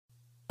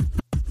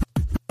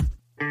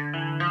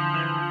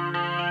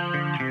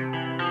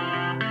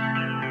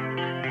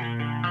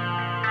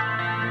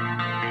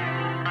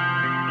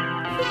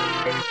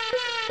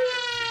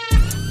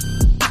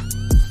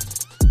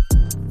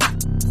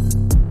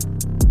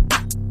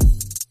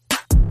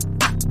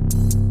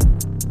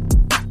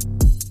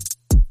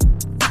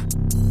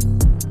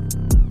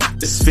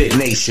Misfit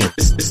Nation.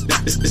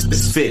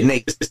 Misfit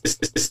Nation.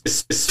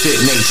 Misfit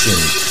Nation.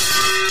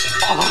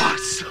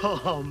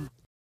 Awesome.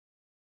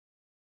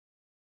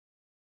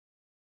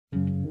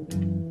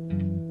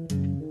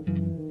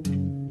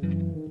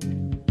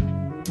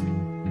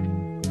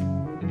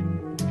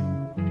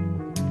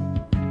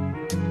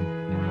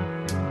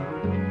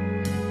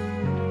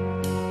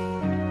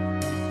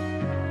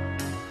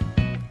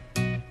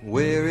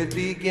 Where it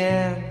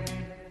began,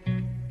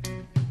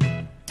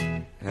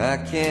 I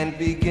can't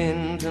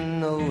begin to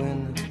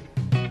knowing,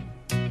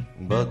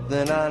 but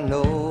then I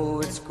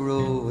know it's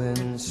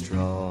growing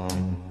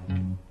strong.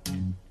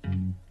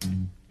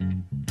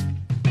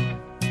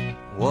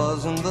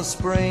 Wasn't the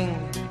spring,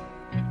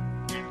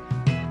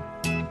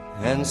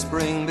 and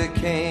spring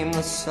became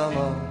the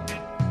summer.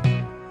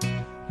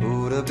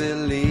 Who'd have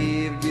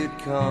believed you'd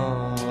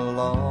come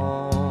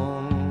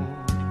along?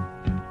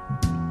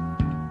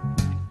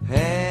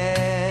 Hands,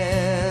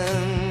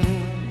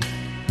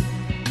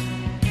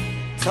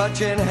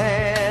 touching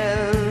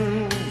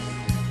hands,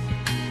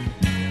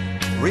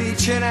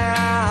 reaching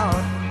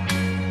out,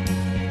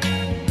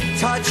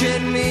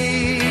 touching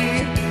me,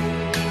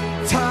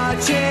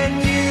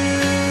 touching you.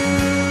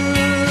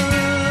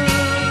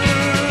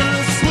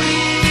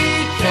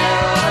 Sweet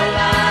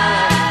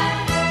Caroline,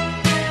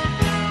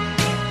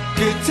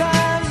 good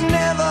times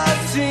never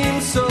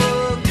seem so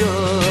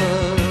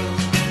good.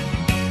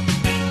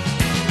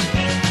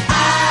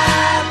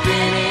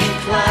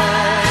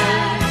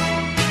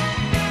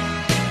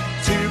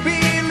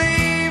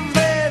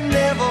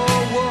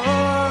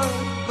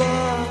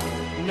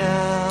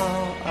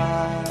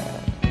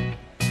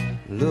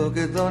 Look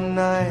at the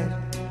night,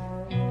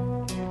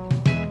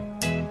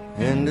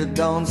 and it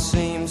don't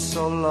seem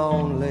so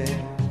lonely.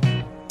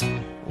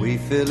 We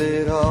fill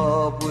it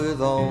up with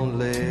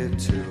only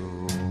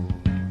two.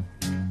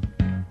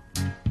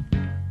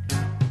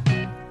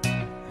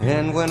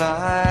 And when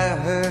I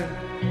hurt,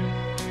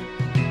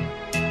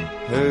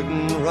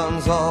 hurting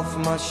runs off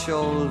my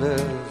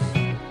shoulders.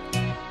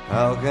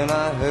 How can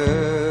I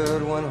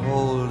hurt when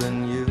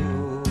holding you?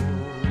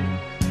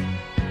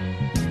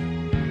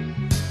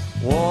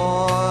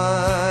 Warm,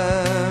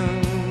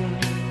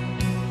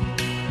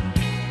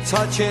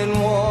 touching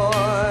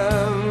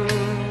warm,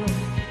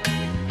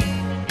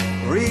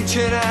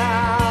 reaching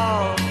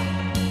out,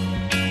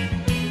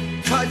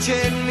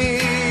 touching me,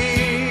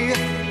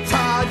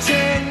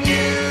 touching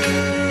you.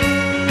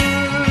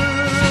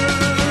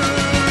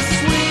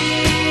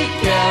 Sweet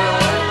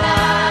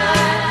Caroline,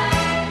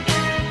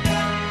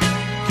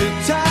 good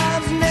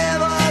times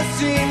never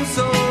seem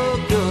so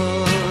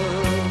good.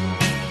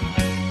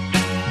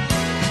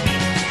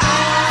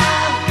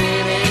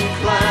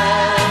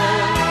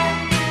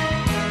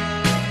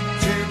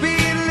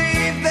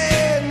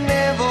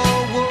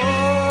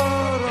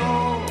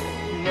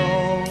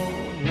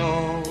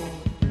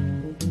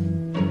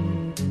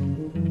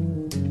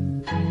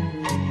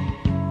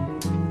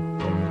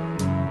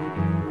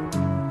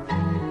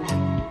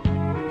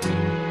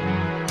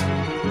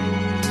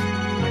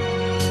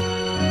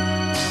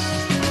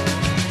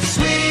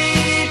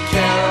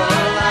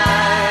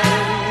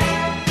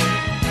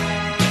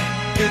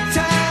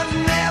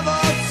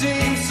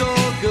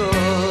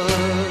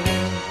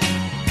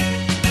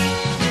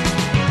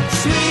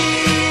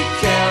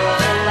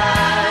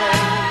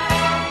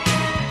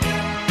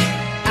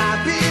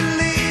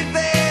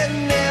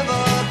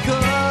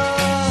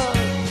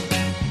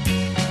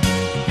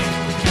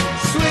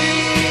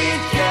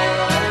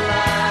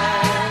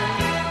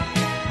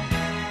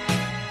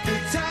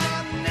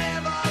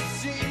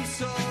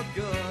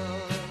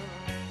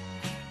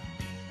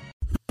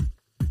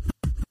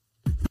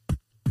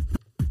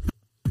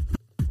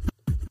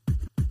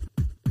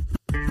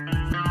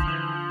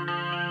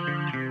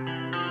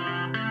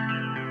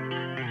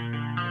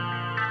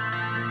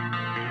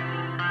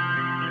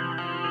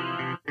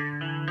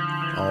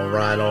 All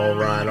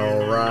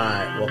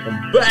right.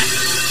 Welcome back.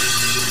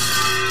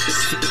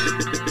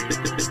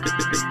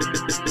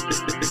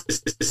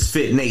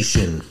 Misfit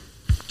Nation.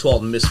 To all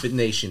the Misfit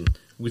Nation,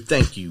 we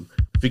thank you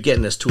for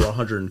getting us to our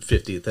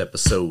 150th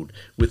episode.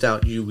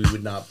 Without you, we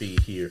would not be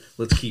here.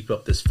 Let's keep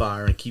up this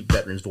fire and keep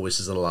veterans'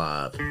 voices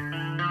alive.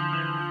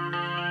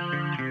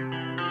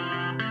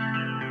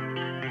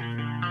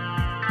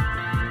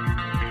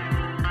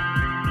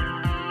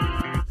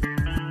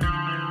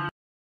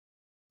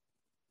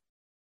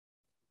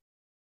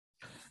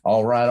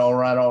 All right.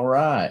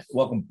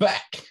 Welcome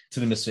back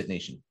to the Misfit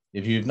Nation.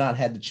 If you have not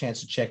had the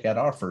chance to check out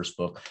our first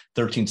book,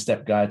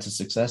 13-Step Guide to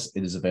Success,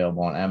 it is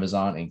available on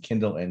Amazon in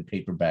Kindle and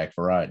paperback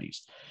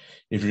varieties.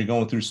 If you're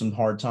going through some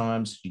hard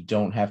times, you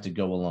don't have to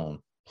go alone.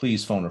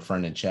 Please phone a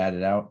friend and chat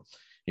it out.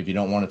 If you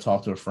don't want to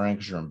talk to a friend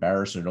because you're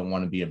embarrassed or don't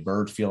want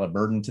to feel a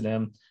burden to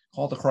them,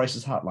 call the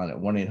crisis hotline at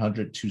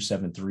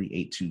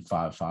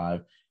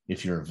 1-800-273-8255.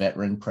 If you're a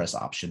veteran, press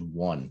option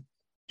 1.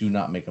 Do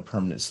not make a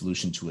permanent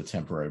solution to a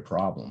temporary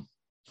problem.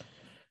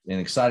 In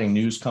exciting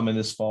news coming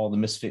this fall, the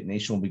Misfit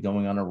Nation will be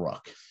going on a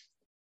ruck.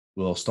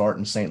 We'll start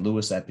in St.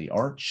 Louis at the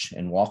Arch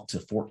and walk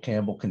to Fort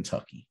Campbell,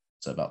 Kentucky.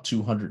 It's about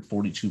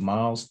 242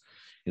 miles.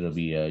 It'll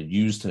be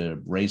used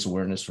to raise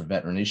awareness for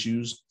veteran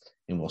issues,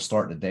 and we'll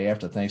start the day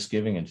after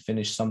Thanksgiving and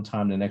finish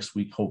sometime the next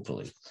week,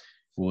 hopefully.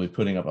 We'll be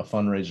putting up a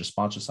fundraiser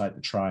sponsor site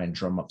to try and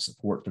drum up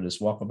support for this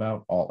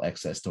walkabout. All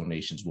excess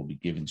donations will be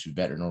given to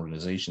veteran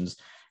organizations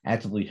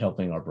actively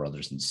helping our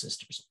brothers and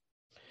sisters.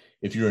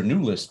 If you're a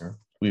new listener,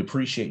 we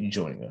appreciate you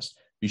joining us.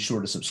 Be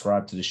sure to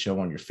subscribe to the show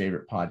on your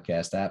favorite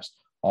podcast apps.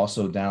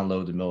 Also,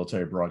 download the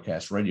Military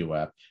Broadcast Radio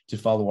app to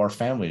follow our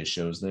family of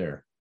shows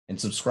there. And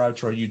subscribe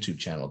to our YouTube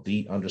channel,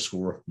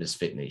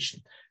 _Misfit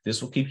Nation.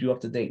 This will keep you up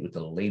to date with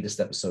the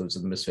latest episodes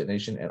of the Misfit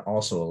Nation and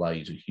also allow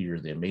you to hear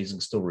the amazing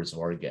stories of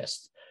our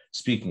guests.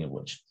 Speaking of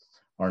which,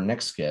 our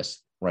next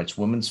guest writes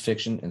women's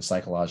fiction and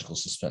psychological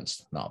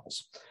suspense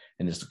novels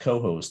and is the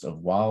co-host of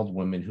Wild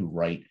Women Who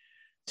Write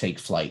Take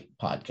Flight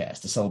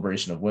podcast, a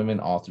celebration of women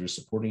authors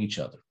supporting each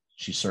other.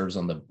 She serves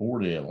on the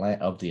board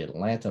of the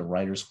Atlanta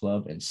Writers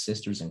Club and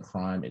Sisters in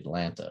Crime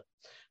Atlanta.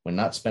 When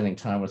not spending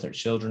time with her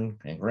children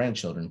and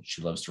grandchildren,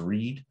 she loves to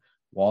read,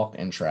 walk,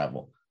 and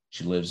travel.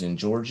 She lives in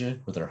Georgia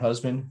with her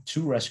husband,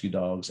 2 rescue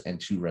dogs, and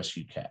 2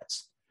 rescue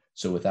cats.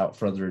 So without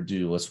further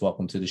ado, let's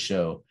welcome to the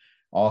show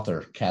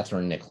author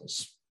Katherine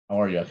Nichols.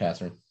 How are you,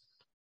 Katherine?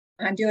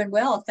 I'm doing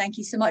well. Thank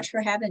you so much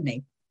for having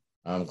me.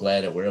 I'm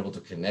glad that we're able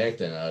to connect,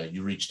 and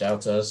you reached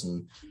out to us,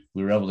 and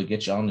we were able to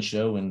get you on the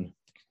show and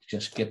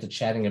just get to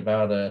chatting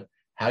about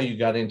how you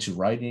got into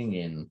writing.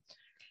 And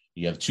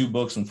you have 2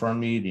 books in front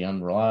of me, The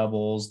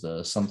Unreliables,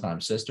 The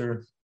Sometimes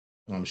Sister.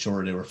 I'm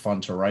sure they were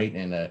fun to write,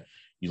 and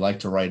you like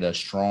to write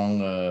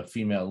strong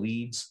female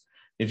leads.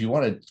 If you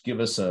want to give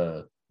us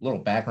a little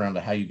background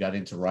to how you got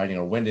into writing,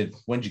 or when did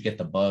you get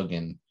the bug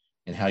and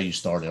how you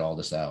started all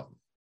this out?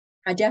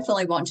 I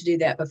definitely want to do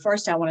that. But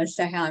first, I want to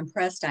say how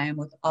impressed I am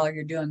with all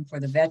you're doing for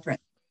the veteran.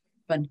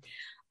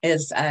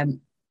 Is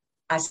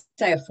I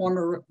say a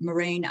former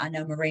Marine. I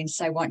know Marines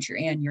say once you're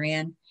in, you're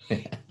in.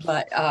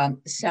 But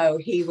so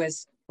he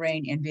was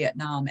Marine in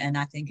Vietnam. And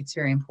I think it's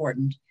very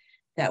important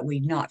that we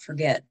not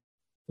forget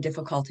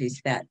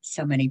difficulties that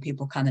so many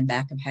people coming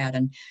back have had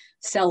and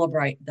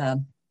celebrate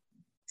the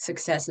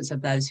successes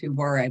of those who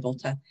were able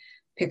to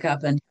pick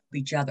up and help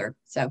each other.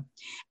 So,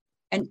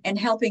 and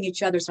helping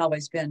each other's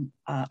always been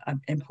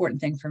an important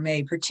thing for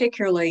me,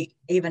 particularly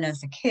even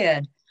as a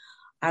kid.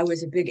 I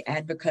was a big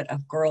advocate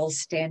of girls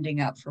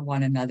standing up for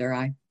one another.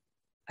 I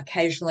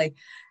occasionally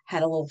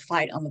had a little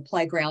fight on the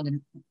playground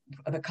and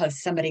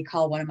because somebody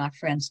called one of my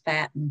friends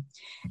fat, and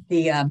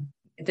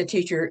the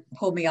teacher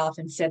pulled me off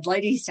and said,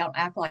 "Ladies, don't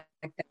act like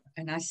that."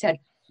 And I said,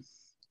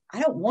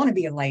 "I don't want to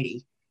be a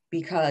lady,"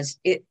 because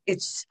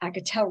it's I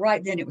could tell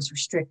right then it was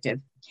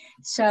restrictive.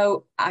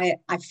 So I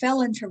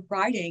fell into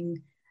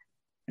writing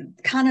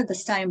kind of the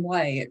same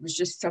way. It was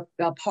just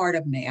a part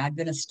of me. I'd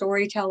been a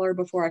storyteller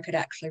before I could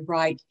actually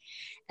write.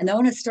 And then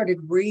when I started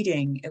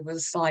reading, it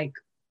was like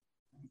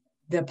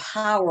the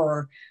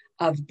power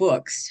of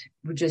books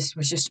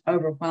was just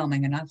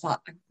overwhelming. And I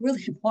thought, I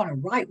really want to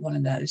write one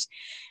of those.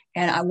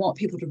 And I want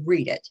people to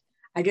read it.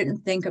 I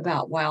didn't think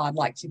about, wow, I'd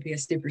like to be a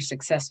super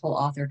successful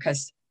author,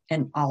 because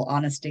in all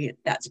honesty,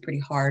 that's pretty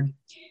hard.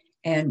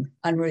 And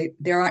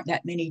there aren't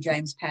that many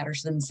James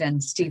Pattersons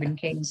and Stephen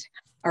Kings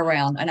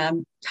around, and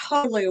I'm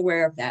totally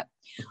aware of that.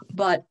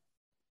 But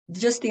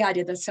just the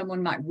idea that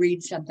someone might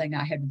read something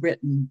I had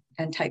written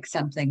and take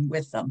something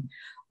with them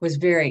was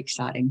very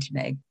exciting to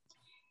me.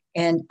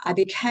 And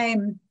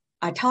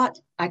I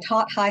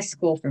taught high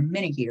school for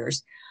many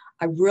years.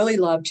 I really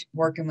loved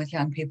working with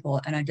young people,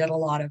 and I did a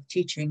lot of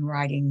teaching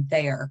writing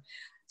there.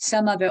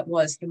 Some of it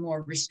was the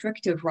more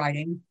restrictive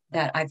writing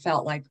that I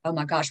felt like, oh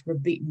my gosh, we're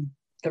beating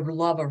the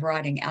love of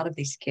writing out of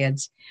these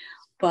kids.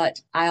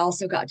 But I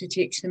also got to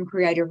teach them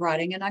creative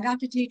writing, and I got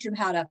to teach them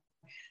how to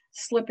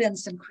slip in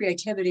some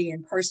creativity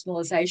and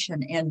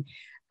personalization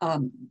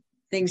and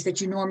things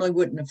that you normally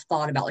wouldn't have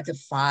thought about, like a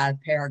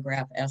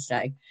 5-paragraph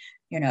essay.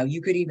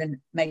 You could even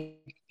make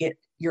it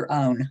your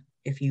own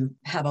if you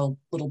have a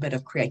little bit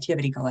of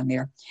creativity going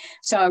there.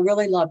 So I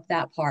really loved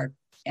that part.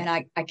 And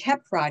I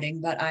kept writing,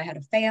 but I had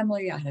a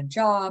family, I had a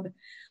job.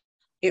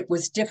 It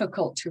was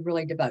difficult to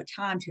really devote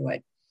time to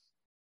it.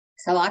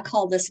 So I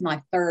call this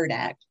my third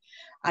act.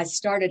 I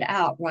started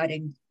out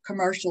writing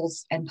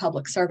commercials and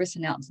public service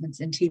announcements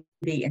in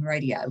TV and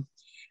radio.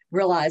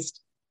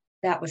 Realized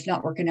that was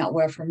not working out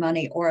well for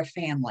money or a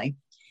family.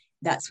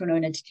 That's when I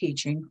went into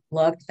teaching.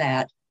 Loved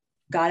that.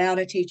 Got out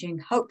of teaching,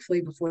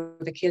 hopefully before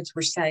the kids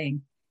were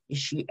saying, "Is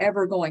she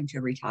ever going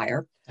to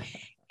retire?"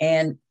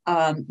 And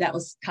that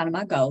was kind of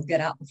my goal,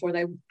 get out before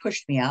they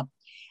pushed me out.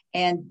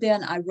 And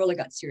then I really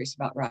got serious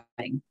about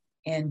writing,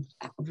 and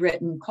I've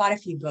written quite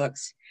a few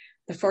books.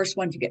 The first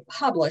one to get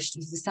published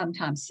was The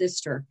Sometimes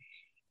Sister.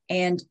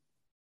 And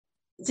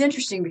it's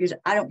interesting because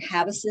I don't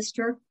have a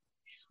sister.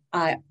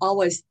 I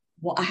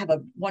have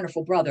a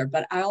wonderful brother,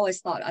 but I always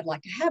thought I'd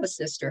like to have a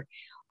sister.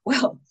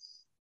 Well,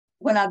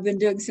 when I've been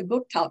doing some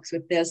book talks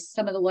with this,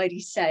 some of the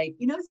ladies say,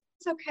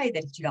 it's okay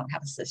that you don't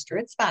have a sister.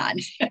 It's fine.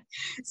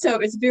 So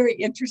it's very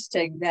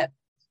interesting that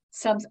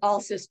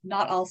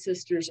not all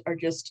sisters are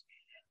just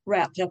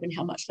wrapped up in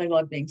how much they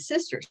love being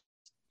sisters.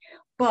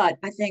 But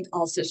I think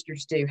all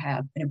sisters do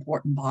have an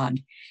important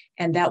bond.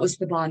 And that was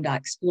the bond I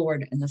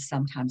explored in The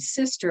Sometimes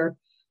Sister,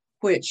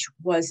 which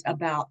was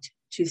about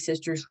two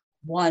sisters.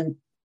 One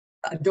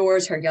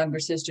adores her younger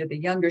sister. The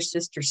younger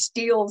sister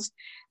steals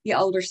the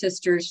older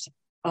sister's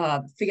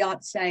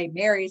fiance,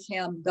 marries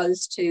him,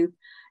 goes to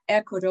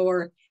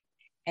Ecuador,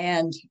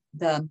 and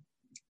the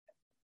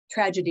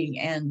tragedy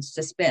and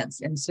suspense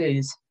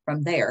ensues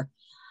from there.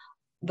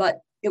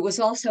 But it was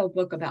also a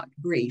book about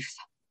grief,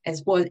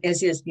 as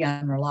is The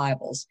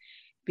Unreliables,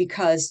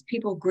 because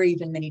people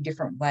grieve in many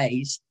different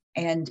ways.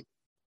 And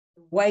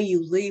the way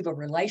you leave a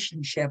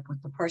relationship with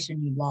the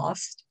person you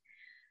lost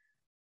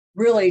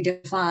really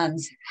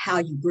defines how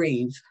you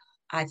grieve,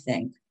 I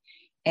think.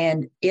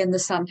 And in The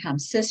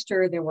Sometimes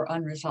Sister, there were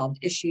unresolved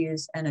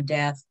issues and a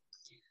death.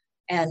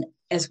 And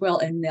as well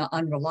in The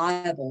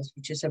Unreliables,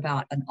 which is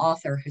about an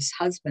author whose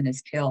husband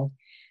is killed.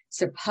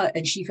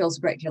 And she feels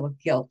a great deal of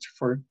guilt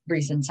for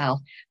reasons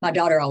my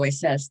daughter always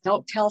says,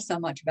 don't tell so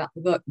much about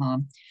the book,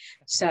 Mom.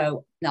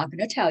 So not going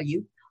to tell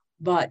you,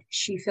 but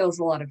she feels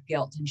a lot of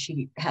guilt and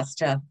she has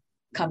to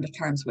come to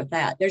terms with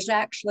that. There's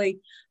actually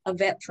a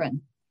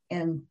veteran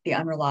in The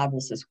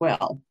Unreliables as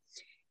well.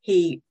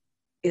 He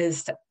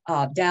is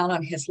down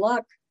on his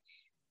luck.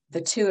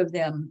 The two of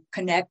them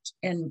connect,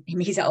 and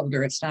he's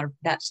older.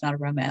 That's not a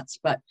romance,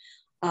 but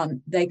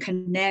they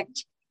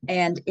connect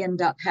and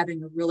end up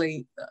having a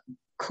really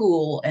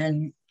cool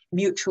and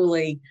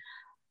mutually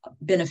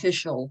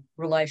beneficial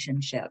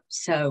relationship.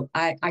 So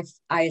I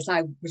as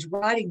I was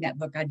writing that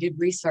book, I did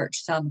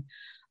research some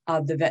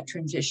of the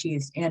veterans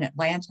issues in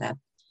Atlanta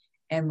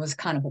and was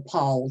kind of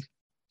appalled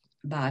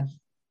by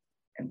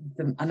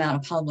the amount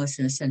of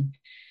homelessness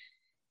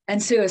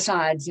and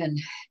suicides and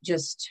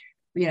just,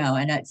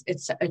 and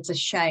it's a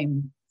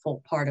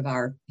shameful part of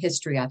our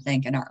history, I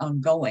think, and our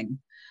ongoing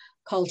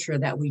culture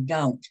that we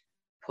don't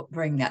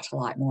bring that to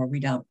light more. We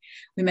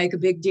make a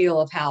big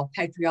deal of how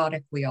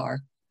patriotic we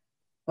are,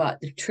 but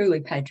the truly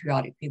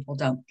patriotic people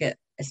don't get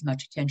as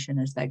much attention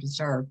as they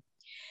deserve.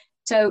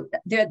 So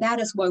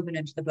that is woven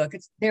into the book.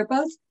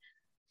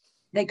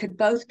 They could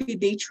both be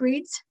beach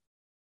reads,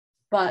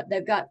 but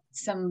they've got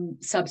some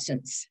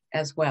substance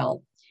as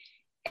well.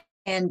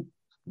 And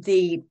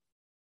the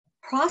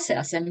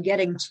process and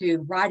getting to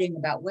writing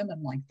about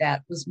women like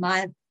that was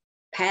my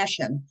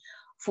passion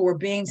for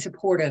being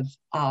supportive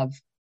of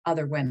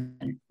other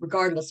women,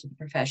 regardless of the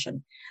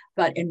profession.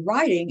 But in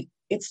writing,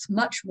 it's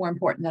much more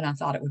important than I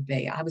thought it would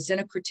be. I was in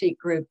a critique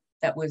group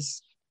that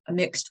was a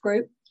mixed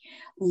group,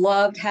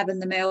 loved having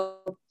the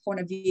male point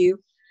of view.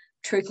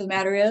 Truth of the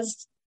matter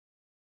is,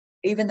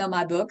 even though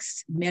my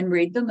books, men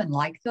read them and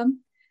like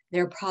them,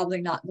 they're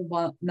probably not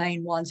the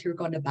main ones who are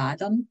going to buy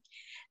them.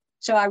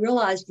 So I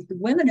realized that the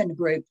women in the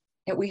group,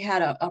 that we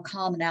had a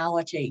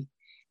commonality.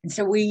 And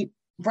so we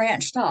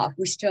branched off.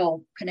 We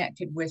still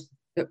connected with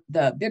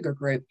the bigger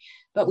group,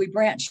 but we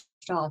branched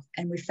off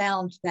and we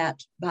found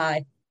that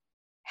by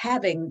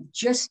having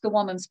just the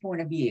woman's point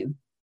of view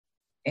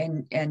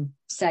and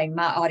saying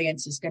my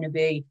audience is going to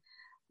be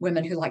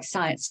women who like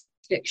science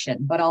fiction,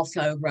 but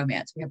also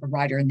romance. We have a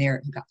writer in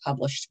there who got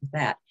published with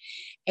that.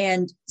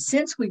 And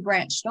since we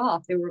branched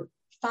off, there were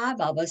 5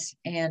 of us,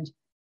 and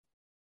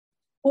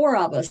 4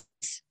 of us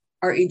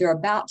are either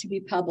about to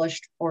be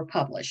published or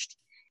published.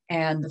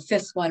 And the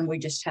 5th one, we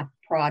just have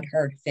to prod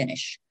her to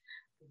finish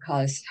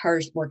because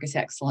her work is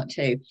excellent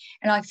too.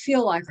 And I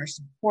feel like our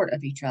support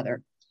of each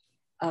other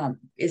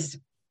is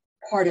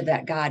part of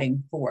that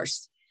guiding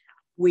force.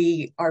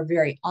 We are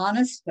very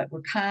honest, but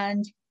we're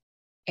kind,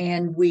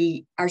 and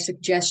our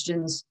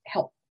suggestions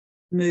help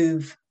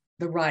move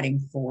the writing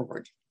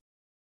forward.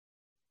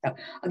 So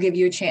I'll give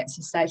you a chance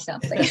to say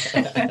something.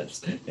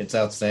 It's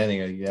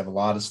outstanding. You have a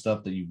lot of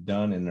stuff that you've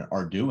done and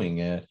are doing.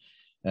 It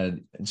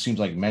seems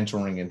like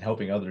mentoring and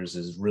helping others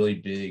is really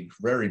big,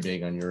 very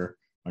big on your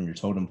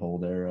totem pole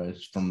there.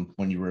 From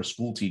when you were a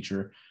school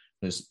teacher,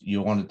 because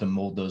you wanted to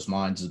mold those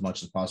minds as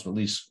much as possible. At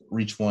least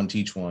reach one,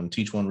 teach one,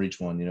 reach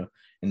one.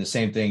 And the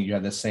same thing, you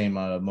have the same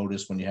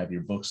modus when you have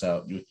your books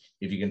out.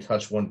 If you can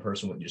touch one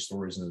person with your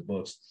stories in the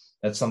books,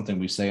 that's something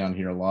we say on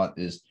here a lot.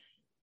 Is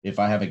if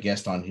I have a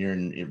guest on here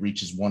and it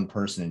reaches one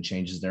person and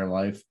changes their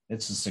life,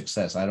 it's a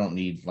success. I don't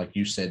need, like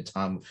you said,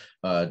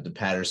 the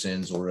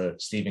Pattersons or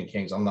Stephen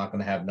King's. I'm not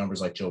going to have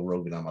numbers like Joe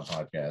Rogan on my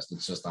podcast.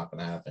 It's just not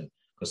going to happen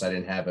because I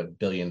didn't have 1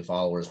 billion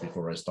followers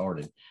before I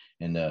started.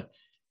 And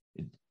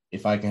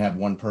if I can have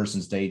one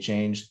person's day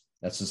change,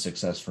 that's a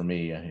success for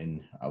me.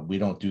 And we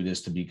don't do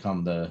this to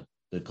become the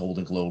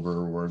Golden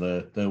Glober or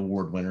the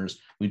award winners.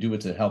 We do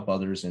it to help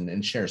others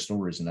and share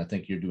stories. And I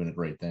think you're doing a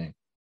great thing.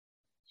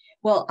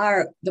 Well,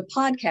 the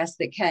podcast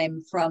that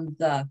came from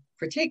the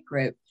critique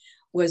group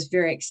was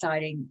very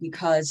exciting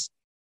because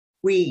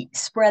we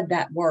spread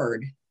that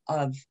word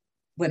of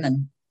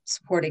women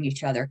supporting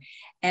each other.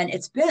 And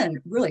it's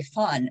been really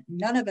fun.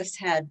 None of us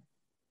had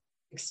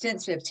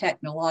extensive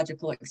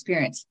technological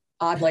experience.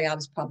 Oddly, I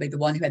was probably the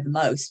one who had the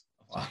most.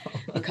 Wow.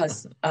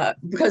 because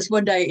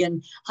one day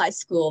in high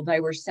school, they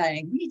were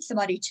saying, we need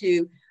somebody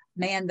to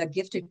man the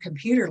gifted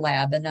computer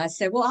lab. And I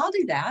said, well, I'll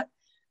do that.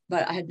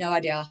 But I had no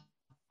idea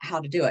how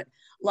to do it.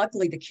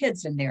 Luckily, the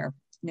kids in there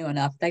knew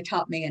enough. They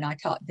taught me and I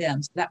taught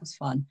them. So that was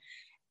fun.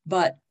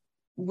 But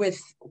with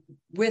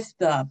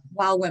the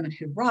Wild Women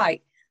Who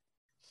Write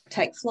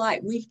Take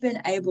Flight, we've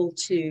been able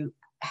to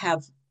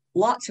have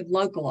lots of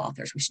local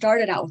authors. We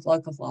started out with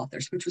local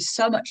authors, which was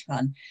so much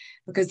fun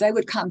because they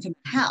would come to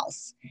my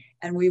house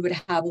and we would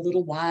have a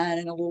little wine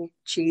and a little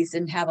cheese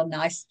and have a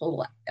nice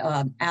little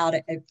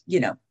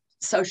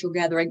social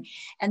gathering.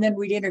 And then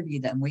we'd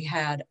interview them. We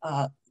had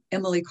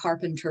Emily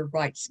Carpenter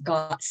writes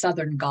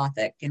Southern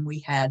Gothic, and we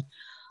had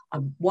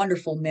a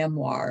wonderful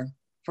memoir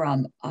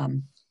from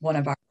one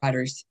of our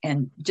writers,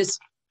 and just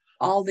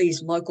all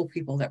these local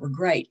people that were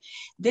great.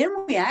 Then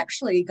we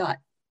actually got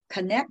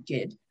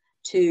connected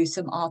to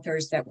some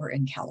authors that were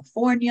in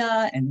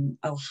California and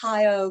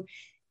Ohio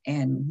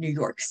and New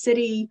York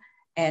City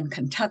and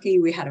Kentucky.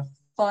 We had a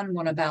fun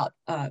one about,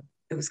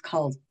 it was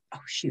called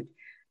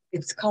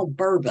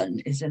Bourbon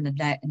is in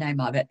the name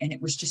of it. And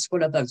it was just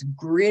one of those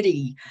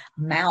gritty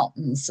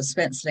mountain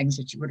suspense things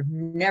that you would have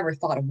never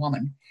thought a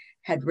woman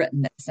had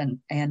written this.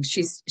 And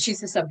she's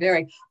just a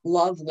very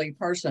lovely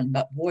person,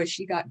 but boy,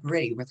 she got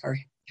gritty with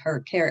her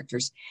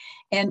characters.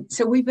 And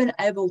so we've been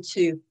able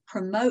to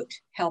promote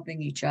helping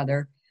each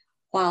other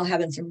while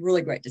having some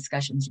really great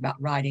discussions about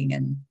writing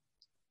and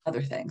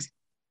other things.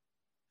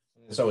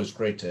 It's always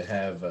great to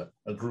have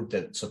a group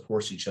that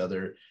supports each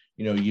other.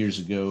 Years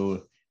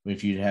ago,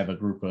 if you'd have a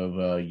group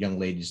of young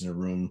ladies in a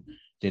room,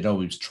 they'd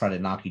always try to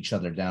knock each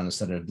other down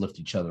instead of lift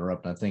each other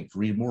up. And I think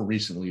more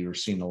recently, we're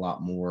seeing a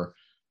lot more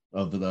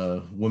of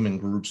the women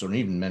groups or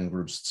even men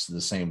groups the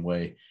same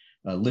way,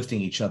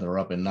 lifting each other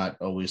up and not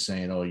always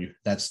saying, oh,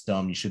 that's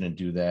dumb, you shouldn't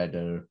do that,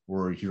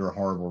 or you're a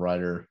horrible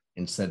writer.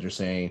 Instead, they're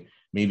saying,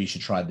 maybe you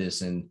should try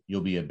this and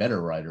you'll be a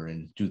better writer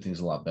and do things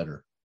a lot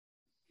better.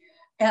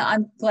 And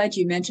I'm glad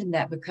you mentioned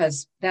that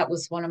because that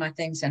was one of my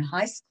things in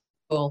high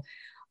school.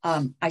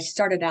 I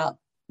started out,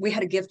 we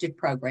had a gifted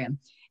program,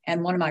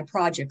 and one of my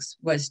projects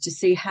was to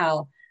see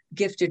how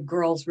gifted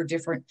girls were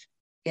different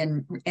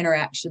in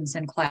interactions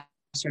in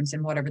classrooms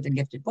and whatever than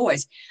gifted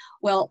boys.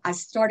 Well, I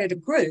started a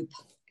group.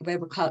 It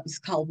was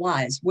called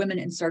WISE, Women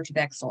in Search of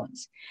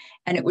Excellence.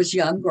 And it was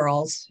young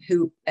girls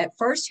who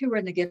were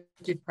in the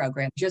gifted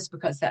program just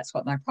because that's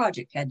what my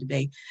project had to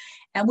be.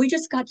 And we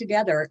just got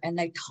together and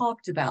they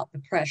talked about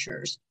the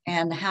pressures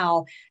and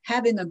how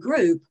having a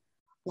group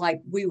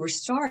like we were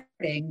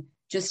starting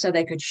just so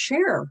they could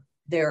share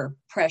their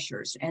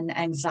pressures and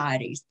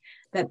anxieties,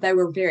 that they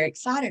were very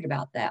excited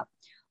about that.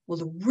 Well,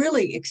 the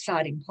really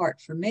exciting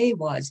part for me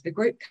was the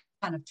group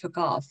kind of took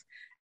off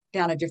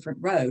down a different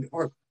road,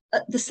 or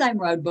the same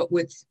road, but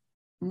with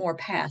more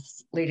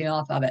paths leading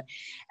off of it.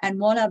 And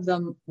one of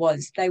them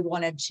was they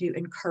wanted to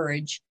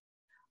encourage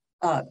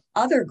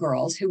other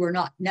girls who were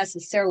not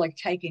necessarily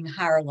taking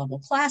higher level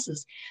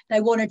classes. They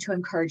wanted to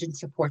encourage and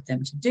support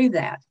them to do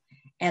that.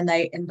 And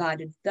they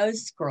invited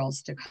those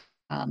girls to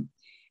come.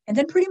 And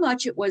then pretty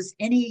much it was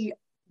any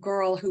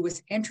girl who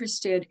was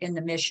interested in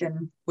the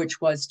mission, which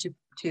was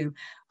to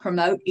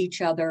promote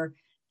each other,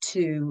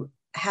 to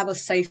have a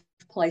safe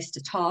place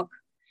to talk,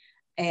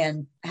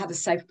 and have a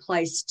safe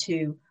place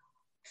to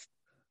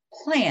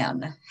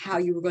plan how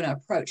you were going to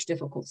approach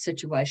difficult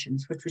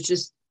situations, which was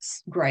just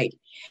great.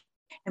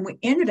 And we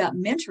ended up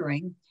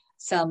mentoring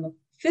some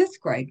fifth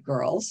grade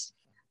girls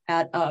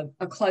at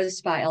a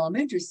close by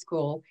elementary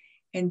school.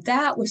 And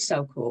that was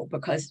so cool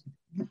because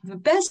the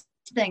best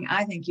thing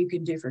I think you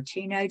can do for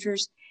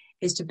teenagers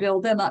is to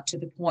build them up to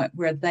the point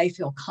where they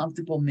feel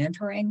comfortable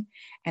mentoring.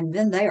 And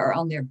then they are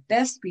on their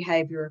best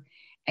behavior,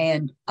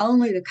 and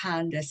only the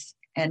kindest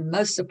and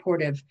most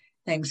supportive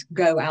things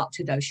go out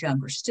to those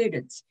younger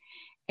students.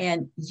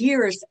 And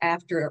years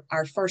after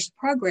our first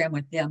program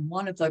with them,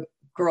 one of the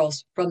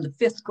girls from the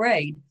fifth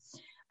grade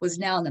was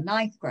now in the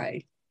ninth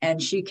grade.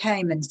 And she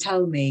came and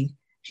told me,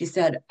 she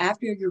said,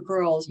 after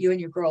you and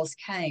your girls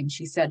came,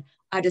 she said,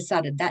 I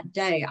decided that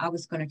day I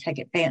was going to take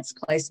advanced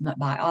placement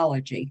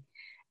biology.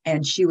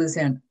 And she was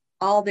in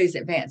all these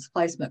advanced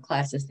placement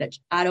classes that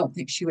I don't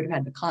think she would have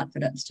had the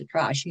confidence to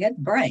try. She had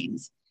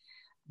brains,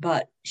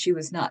 but she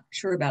was not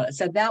sure about it.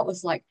 So that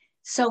was like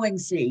sowing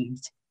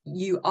seeds.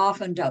 You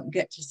often don't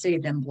get to see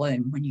them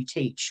bloom when you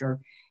teach or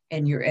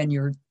in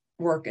your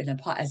work as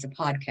a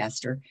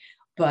podcaster.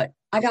 But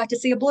I got to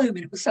see a bloom,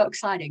 and it was so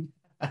exciting.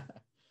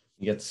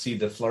 You get to see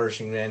the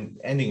flourishing and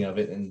ending of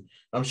it. And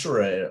I'm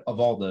sure of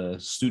all the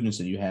students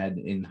that you had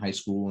in high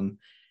school, and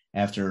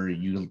after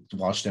you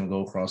watched them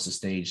go across the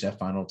stage that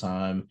final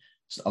time,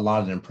 a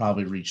lot of them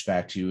probably reached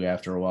back to you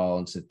after a while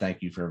and said,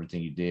 thank you for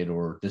everything you did,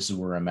 or this is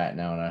where I'm at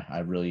now, and I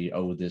really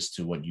owe this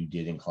to what you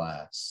did in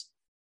class.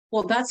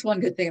 Well, that's one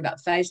good thing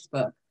about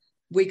Facebook.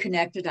 We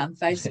connected on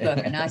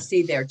Facebook, and I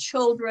see their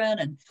children,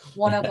 and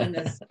one of them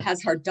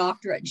has her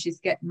doctorate, and she's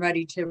getting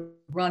ready to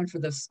run for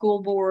the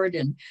school board.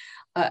 And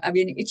I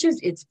mean,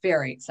 it's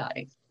very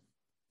exciting.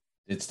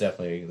 That's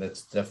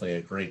definitely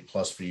a great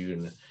plus for you.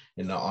 And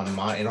in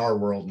our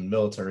world in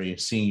military,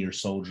 seeing your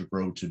soldier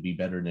grow to be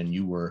better than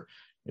you were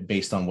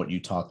based on what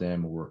you taught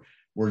them, or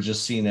we're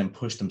just seeing them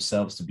push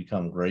themselves to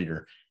become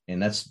greater.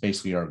 And that's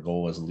basically our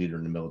goal as a leader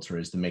in the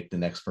military, is to make the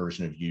next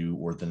version of you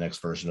or the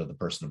next version of the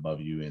person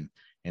above you.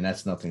 And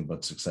that's nothing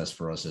but success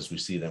for us as we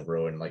see them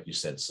grow. And like you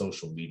said,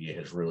 social media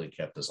has really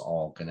kept us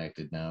all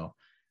connected now.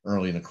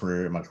 Early in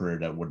my career,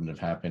 that wouldn't have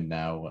happened.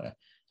 Now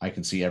I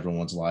can see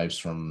everyone's lives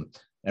from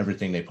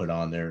everything they put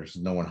on there.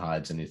 No one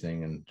hides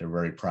anything, and they're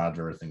very proud of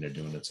everything they're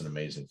doing. It's an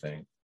amazing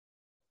thing.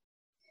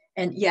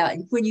 And yeah,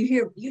 when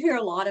you hear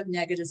a lot of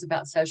negatives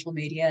about social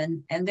media,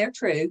 and they're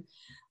true,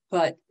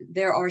 but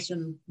there are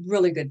some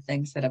really good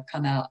things that have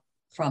come out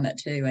from it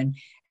too.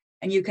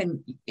 And you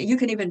can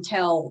even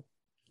tell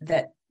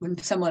that when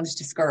someone's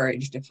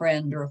discouraged, a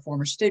friend or a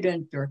former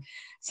student or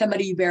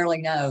somebody you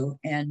barely know,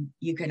 and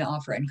you can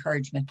offer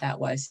encouragement that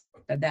way. So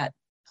that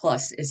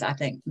plus is, I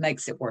think,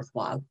 makes it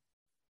worthwhile.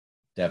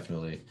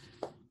 Definitely.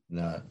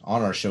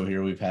 On our show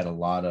here, we've had a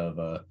lot of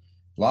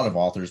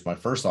authors. My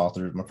first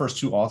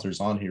two authors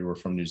on here were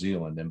from New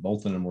Zealand, and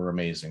both of them were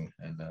amazing.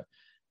 And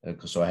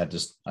so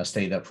I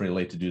stayed up pretty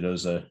late to do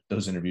those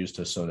interviews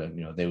so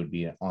that they would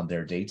be on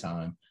their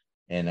daytime.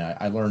 And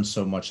I learned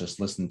so much just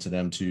listening to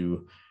them,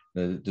 to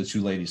the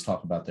two ladies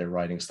talk about their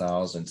writing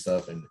styles and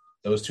stuff. And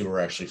those two are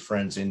actually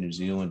friends in New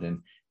Zealand, and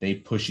they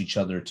push each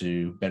other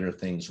to better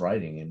things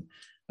writing. And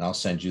I'll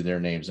send you their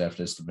names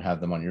after this to have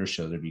them on your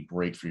show. They'd be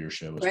great for your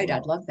show as Great, well.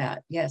 I'd love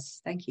that.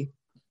 Yes, thank you.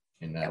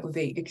 And that would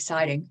be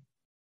exciting.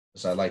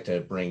 So I'd like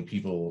to bring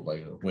people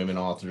like women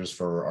authors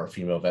for our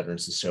female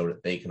veterans to show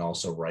that they can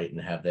also write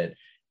and have that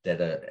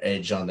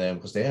edge on them,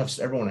 because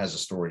everyone has a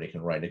story they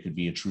can write. It could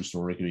be a true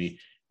story, it could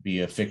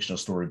be a fictional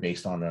story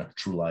based on a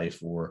true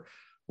life, or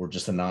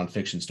just a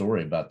nonfiction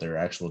story about their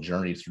actual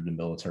journey through the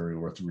military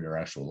or through their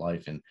actual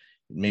life. And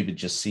maybe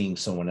just seeing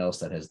someone else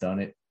that has done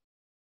it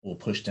will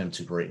push them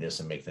to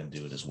greatness and make them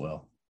do it as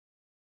well.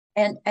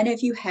 And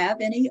if you have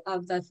any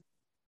of the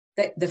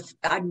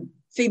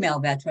female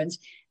veterans,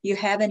 you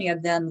have any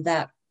of them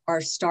that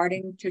are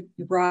starting to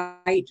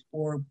write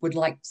or would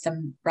like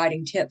some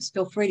writing tips,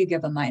 feel free to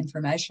give them my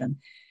information,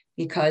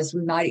 because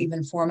we might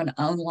even form an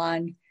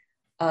online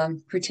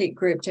critique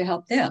group to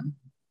help them,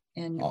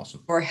 and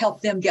awesome, or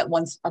help them get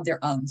one of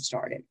their own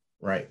started.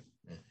 Right.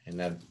 And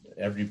that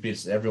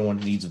everyone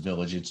needs a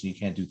village. You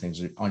can't do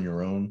things on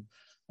your own.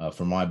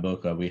 For my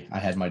book, I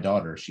had my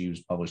daughter. She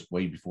was published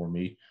way before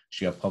me.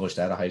 She got published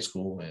out of high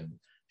school, and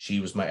she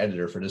was my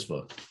editor for this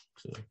book.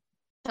 So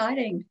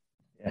exciting.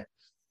 Yeah,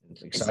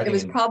 it's exciting. It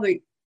was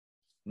probably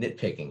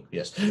nitpicking.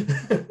 Yes.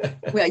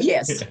 Well,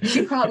 yes,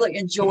 she probably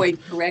enjoyed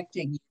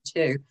correcting you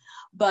too,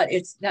 but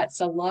that's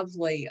a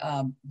lovely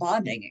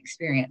bonding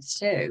experience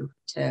too,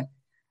 to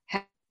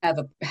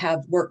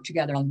have worked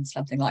together on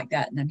something like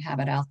that and then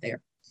have it out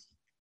there.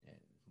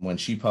 When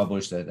she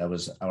published that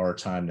was our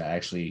time to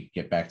actually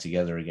get back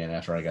together again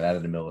after I got out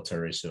of the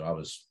military. So I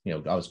was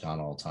gone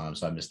all the time.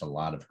 So I missed a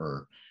lot of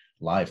her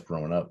life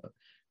growing up.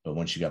 But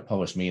when she got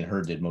published, me and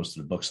her did most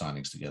of the book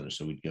signings together.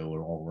 So we'd go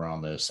all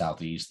around the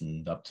Southeast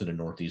and up to the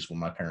Northeast where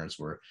my parents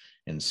were,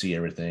 and see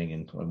everything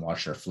and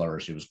watch her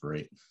flourish. It was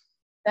great.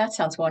 That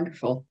sounds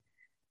wonderful.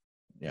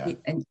 Yeah.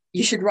 And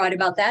you should write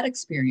about that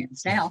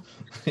experience now.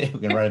 We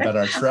can write about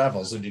our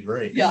travels. It'd be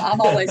great. Yeah, I'm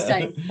always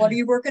saying, what are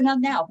you working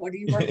on now? What are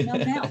you working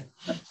on now?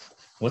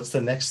 What's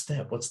the next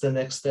step?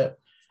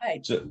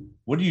 Right. So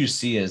what do you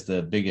see as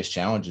the biggest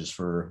challenges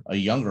for a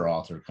younger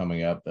author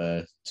coming up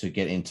to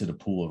get into the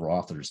pool of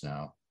authors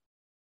now?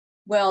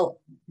 Well,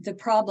 the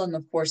problem,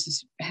 of course,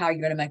 is how you're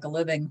going to make a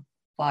living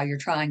while you're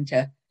trying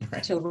to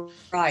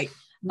write.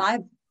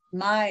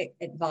 My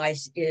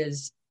advice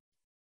is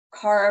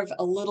carve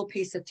a little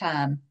piece of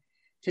time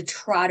to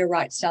try to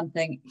write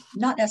something,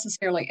 not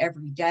necessarily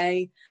every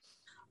day,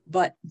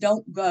 but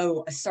don't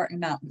go a certain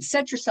amount.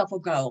 Set yourself a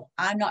goal.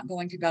 I'm not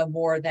going to go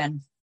more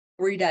than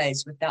 3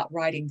 days without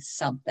writing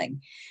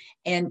something.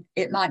 And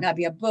it might not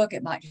be a book.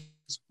 It might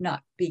just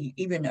not be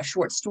even a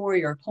short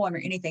story or a poem or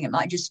anything. It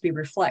might just be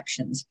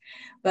reflections.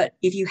 But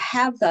if you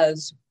have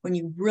those, when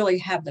you really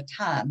have the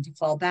time to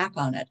fall back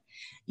on it,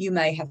 you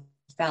may have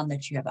found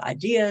that you have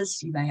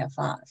ideas. You may have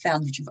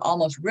found that you've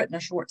almost written a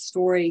short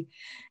story.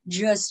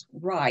 Just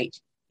write,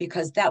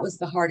 because that was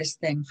the hardest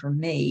thing for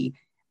me.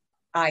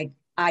 I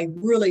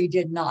really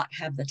did not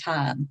have the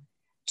time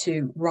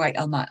to write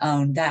on my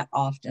own that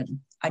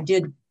often. I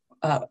did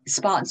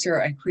sponsor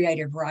a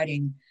creative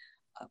writing.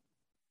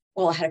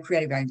 I had a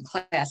creative writing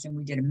class, and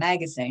we did a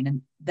magazine,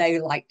 and they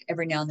liked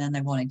every now and then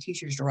they wanted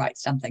teachers to write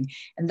something.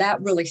 And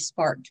that really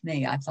sparked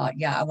me. I thought,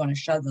 yeah, I want to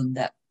show them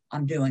that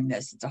I'm doing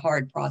this. It's a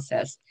hard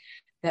process,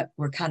 that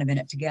we're kind of in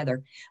it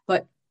together.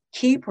 But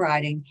keep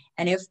writing,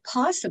 and if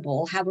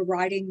possible, have a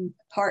writing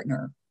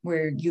partner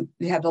where you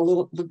have a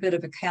little bit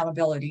of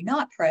accountability,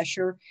 not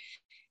pressure,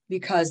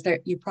 because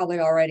you probably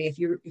already, if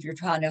you're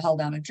trying to hold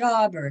down a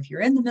job, or if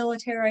you're in the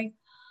military,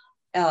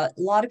 a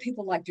lot of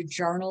people like to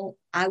journal.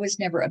 I was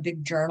never a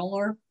big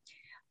journaler,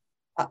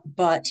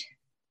 but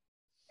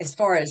as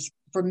far as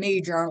for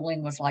me,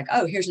 journaling was like,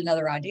 oh, here's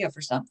another idea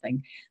for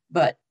something.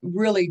 But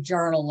really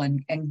journal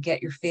and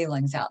get your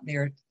feelings out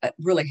there. It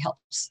really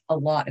helps a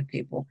lot of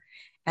people.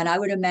 And I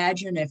would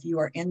imagine if you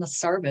are in the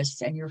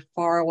service and you're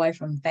far away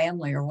from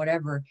family or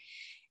whatever,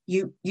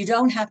 you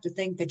don't have to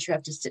think that you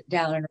have to sit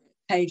down and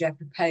page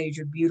after page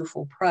of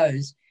beautiful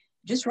prose.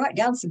 Just write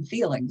down some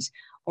feelings,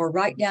 or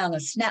write down a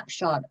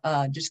snapshot,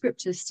 a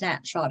descriptive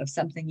snapshot of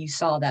something you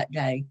saw that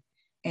day.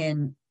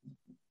 And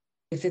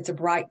if it's a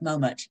bright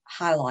moment,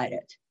 highlight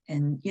it.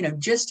 And,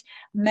 just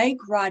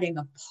make writing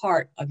a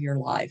part of your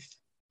life.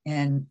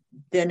 And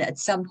then at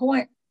some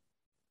point,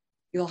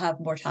 you'll have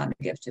more time to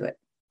give to it.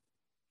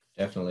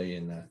 Definitely.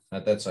 And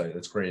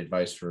that's great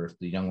advice for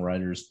the young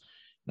writers.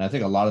 And I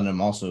think a lot of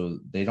them also,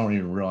 they don't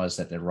even realize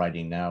that they're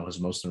writing now, because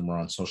most of them are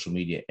on social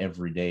media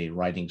every day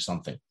writing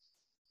something.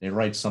 They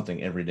write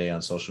something every day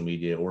on social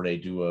media, or they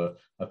do a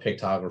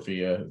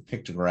pictography, a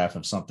pictograph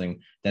of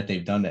something that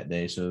they've done that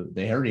day. So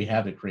they already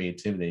have the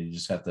creativity. You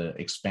just have to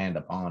expand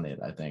upon it,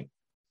 I think.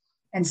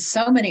 And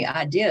so many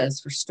ideas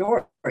for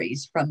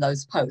stories from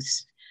those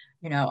posts.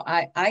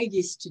 I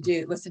used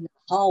to listen to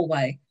the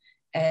hallway.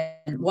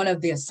 And one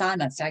of the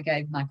assignments I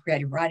gave my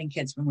creative writing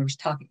kids when we were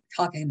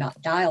talking about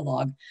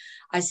dialogue,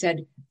 I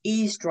said,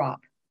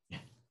 eavesdrop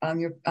on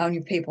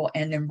your people,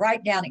 and then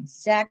write down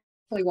exactly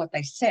what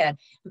they said,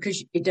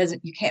 because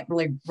you can't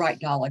really write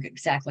dialogue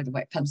exactly the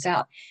way it comes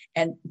out.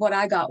 And what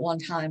I got one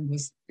time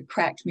it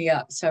cracked me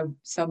up so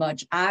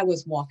much. I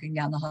was walking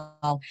down the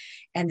hall,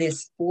 and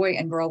this boy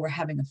and girl were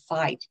having a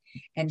fight,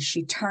 and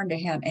she turned to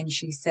him and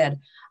she said,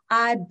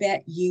 "I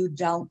bet you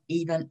don't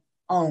even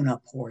own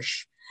a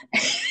Porsche."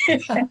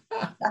 I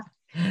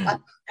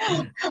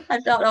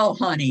thought, oh,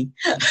 honey,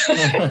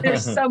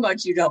 there's so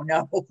much you don't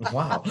know.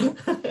 Wow.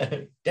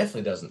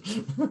 Definitely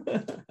doesn't.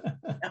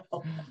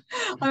 No.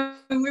 I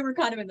mean, we were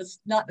kind of in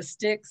not the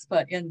sticks,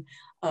 but in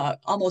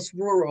almost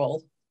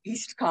rural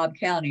East Cobb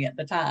County at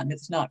the time.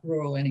 It's not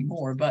rural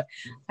anymore, but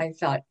I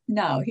thought,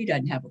 no, he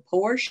doesn't have a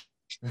Porsche.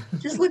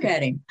 Just look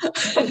at him.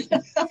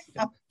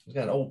 He's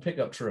got an old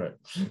pickup truck.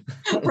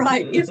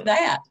 Right, if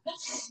that.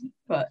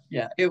 But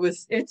yeah,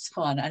 it's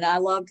fun. And I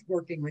loved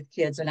working with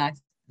kids. And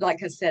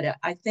like I said,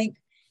 I think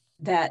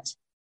that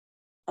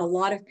a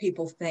lot of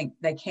people think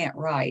they can't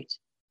write.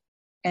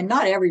 And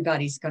not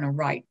everybody's going to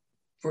write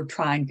for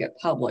trying to get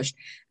published,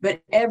 but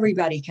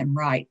everybody can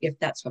write if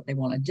that's what they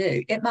want to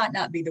do. It might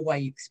not be the way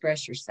you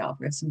express yourself.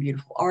 We have some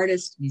beautiful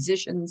artists,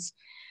 musicians,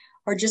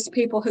 or just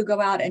people who go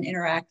out and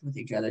interact with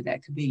each other.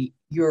 That could be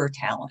your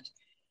talent,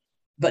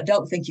 but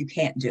don't think you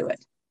can't do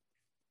it.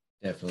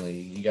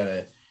 Definitely. You got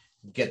to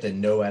get the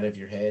no out of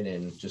your head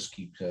and just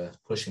keep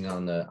pushing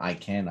on the I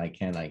can,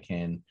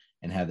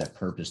 and have that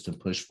purpose to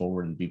push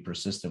forward and be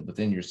persistent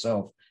within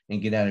yourself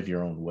and get out of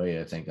your own way.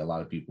 I think a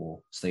lot of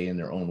people stay in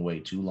their own way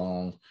too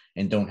long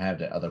and don't have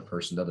that other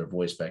person, the other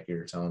voice back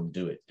here telling them,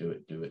 do it.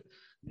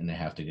 And they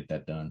have to get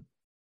that done.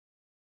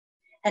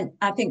 And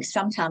I think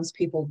sometimes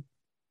people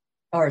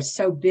are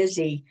so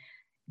busy,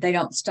 they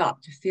don't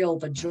stop to feel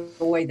the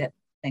joy that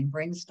thing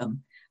brings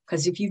them.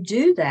 Because if you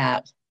do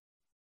that,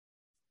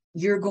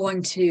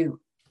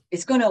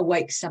 it's going to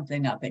wake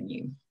something up in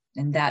you.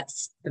 And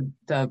that's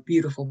the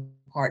beautiful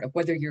part of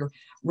whether you're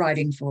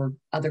writing for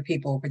other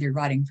people, whether you're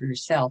writing for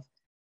yourself.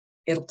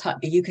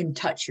 You can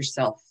touch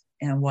yourself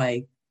in a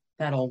way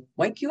that'll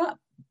wake you up.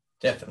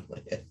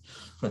 Definitely.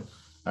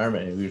 I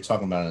remember we were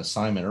talking about an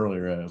assignment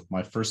earlier.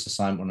 My first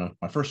assignment,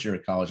 my first year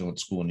of college, I went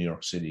to school in New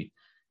York City,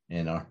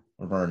 and one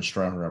of our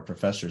instructors, our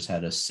professors,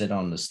 had us sit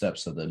on the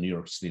steps of the New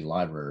York City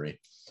Library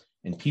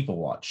and people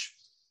watch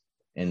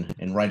and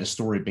write a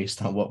story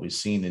based on what we've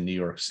seen in New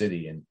York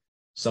City. And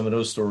some of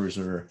those stories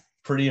are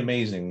pretty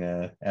amazing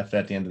at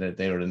the end of that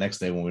day or the next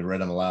day when we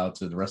read them aloud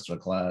to the rest of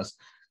the class,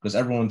 because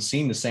everyone's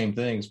seen the same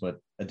things, but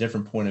a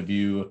different point of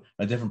view,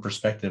 a different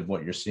perspective of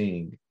what you're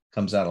seeing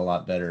comes out a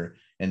lot better.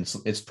 And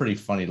it's pretty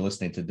funny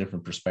listening to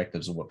different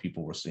perspectives of what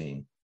people were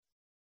seeing.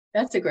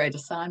 That's a great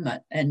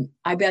assignment. And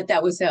I bet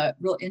that was a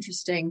real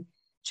interesting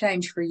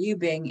change for you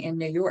being in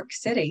New York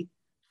City.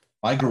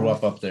 I grew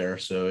up there.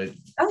 So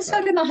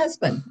so did my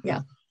husband.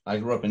 Yeah. I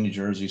grew up in New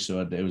Jersey, so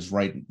it was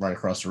right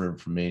across the river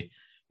from me.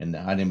 And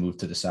I didn't move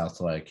to the South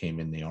till I came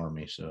in the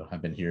Army. So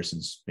I've been here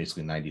since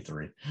basically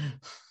 93.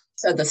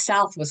 So the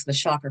South was the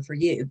shocker for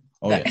you.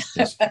 Oh,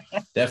 yes,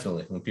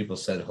 definitely. When people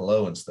said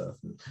hello and stuff,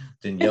 and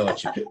didn't yell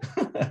at you.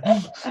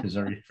 It was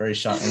very, very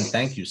shocking. And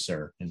thank you,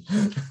 sir. And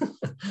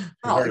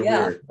very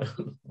weird.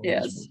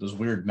 Yes. Those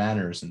weird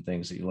manners and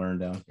things that you learn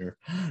down here.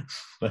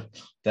 But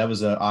that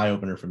was an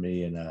eye-opener for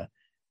me. And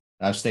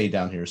I've stayed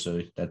down here,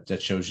 so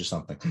that shows you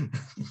something.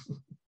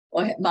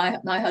 Well,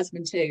 my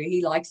husband too.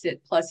 He likes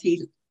it. Plus,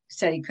 he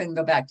said he couldn't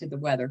go back to the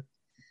weather.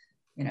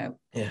 Yeah,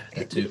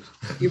 that too.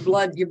 your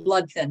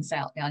blood thins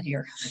out down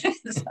here.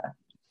 So.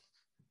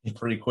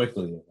 Pretty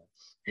quickly.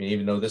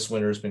 Even though this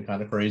winter has been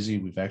kind of crazy,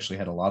 we've actually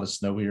had a lot of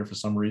snow here for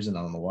some reason.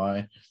 I don't know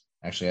why.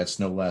 Actually had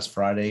snow last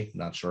Friday.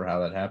 Not sure how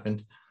that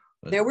happened.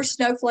 But there were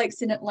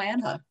snowflakes in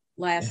Atlanta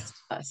last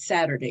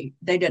Saturday.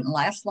 They didn't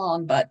last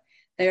long, but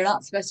they're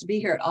not supposed to be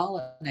here at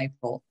all in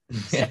April.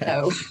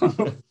 Yeah.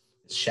 So.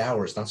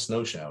 Showers, not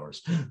snow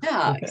showers.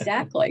 Yeah,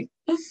 exactly.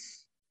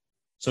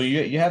 So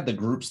you have the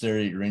groups there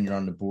you're in. You're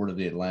on the board of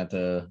the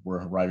Atlanta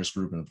Writers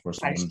Group, and of course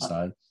the women's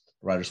side,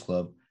 Writers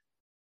Club.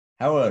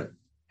 How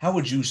how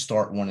would you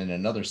start one in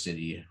another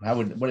city?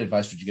 What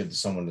advice would you give to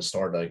someone to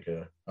start like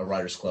a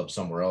writers club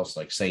somewhere else,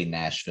 like say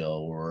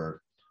Nashville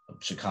or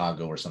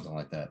Chicago or something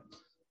like that?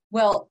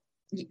 Well,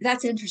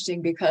 that's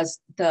interesting because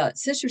the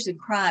Sisters in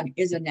Crime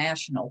is a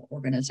national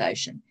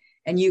organization,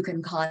 and you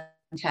can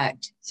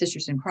contact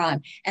Sisters in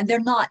Crime, and they're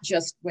not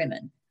just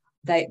women.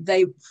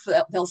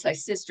 They'll say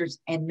sisters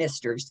and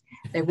misters.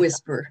 They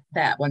whisper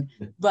that one,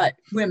 but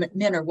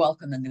men are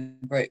welcome in the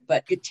group.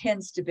 But it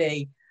tends to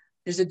be,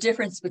 there's a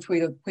difference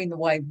between the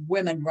way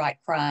women write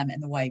crime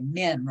and the way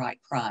men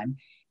write crime,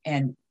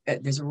 and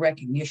there's a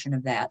recognition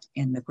of that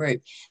in the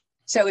group.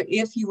 So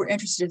if you were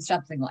interested in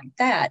something like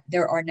that,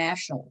 there are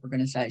national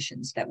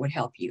organizations that would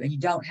help you, and you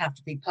don't have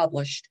to be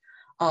published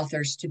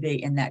authors to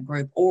be in that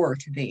group or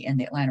to be in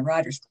the Atlanta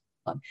Writers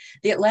Club.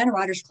 The Atlanta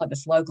Writers Club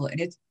is local,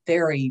 and it's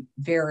very,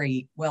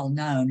 very well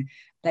known.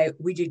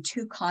 We do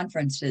 2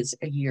 conferences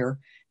a year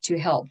to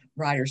help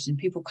writers, and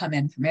people come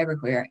in from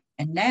everywhere.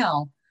 And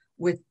now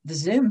with the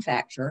Zoom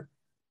factor,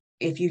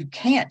 if you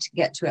can't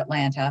get to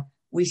Atlanta,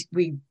 we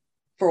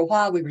for a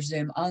while we were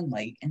Zoom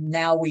only, and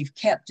now we've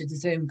kept a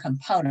Zoom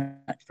component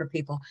for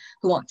people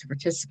who want to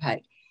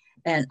participate.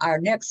 And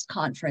our next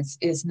conference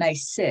is May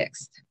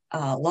 6th.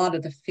 A lot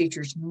of the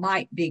features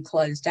might be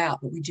closed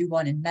out, but we do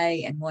one in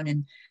May and one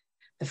in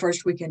the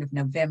first weekend of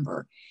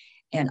November.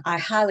 And I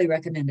highly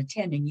recommend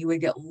attending. You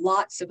would get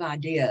lots of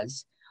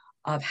ideas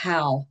of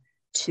how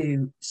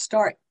to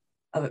start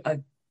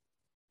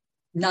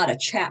not a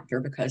chapter,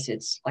 because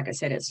it's, like I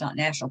said, it's not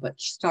national, but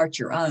start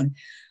your own.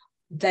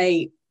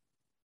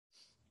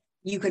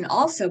 You can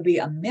also be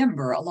a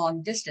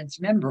long distance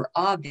member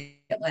of the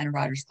Atlanta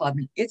Writers Club.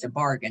 It's a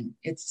bargain.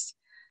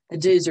 The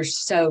dues are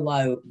so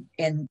low.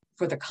 And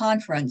for the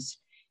conference,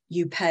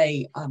 you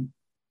pay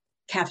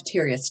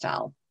cafeteria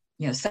style.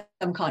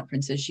 Some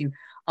conferences you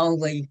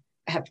only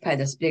have to pay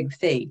this big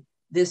fee.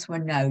 This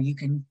one, no, you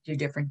can do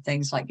different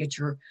things like get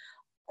your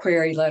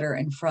query letter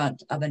in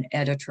front of an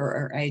editor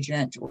or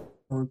agent,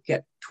 or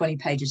get 20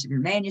 pages of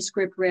your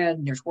manuscript read,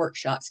 and there's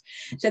workshops.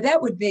 So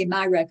that would be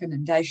my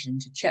recommendation,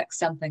 to check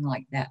something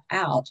like that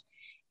out.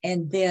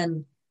 And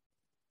then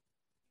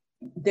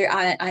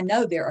I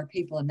know there are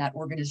people in that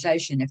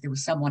organization, if there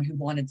was someone who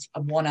wanted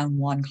a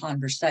one-on-one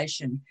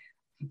conversation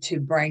to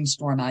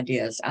brainstorm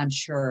ideas, I'm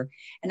sure.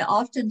 And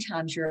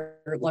oftentimes your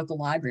local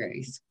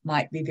libraries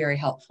might be very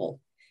helpful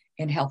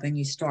in helping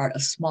you start a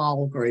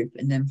small group.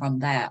 And then from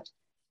that,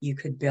 you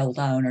could build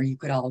on, or you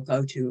could all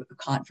go to a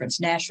conference.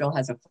 Nashville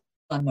has a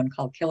fun one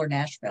called Killer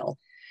Nashville,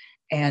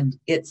 and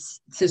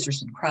it's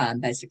Sisters in Crime,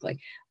 basically.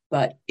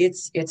 But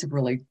it's a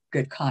really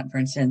good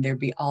conference, and there'd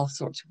be all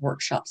sorts of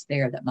workshops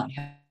there that might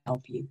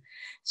help you.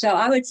 So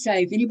I would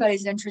say if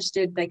anybody's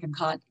interested, they can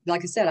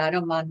like I said, I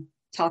don't mind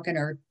talking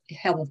or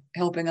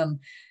helping them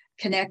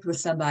connect with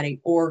somebody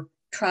or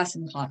try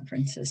some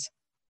conferences.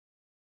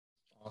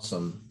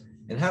 Awesome.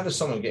 And how does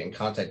someone get in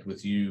contact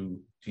with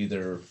you to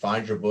either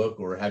find your book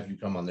or have you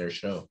come on their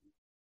show?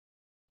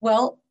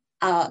 Well,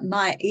 I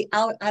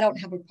don't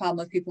have a problem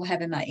with people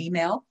having my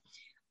email.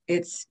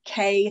 It's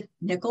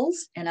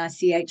Nichols,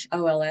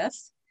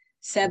 Nichols,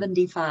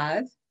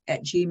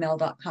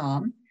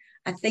 75@gmail.com.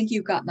 I think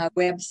you've got my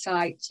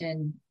website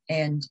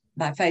and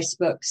my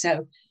Facebook,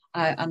 so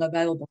I'm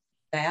available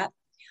for that.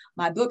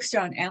 My books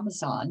are on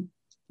Amazon,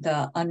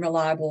 The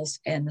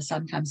Unreliables and The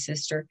Sometimes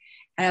Sister.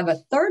 I have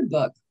a 3rd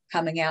book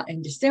coming out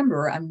in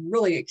December I'm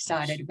really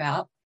excited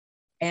about.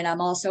 And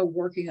I'm also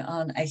working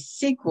on a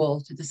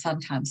sequel to The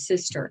Sometimes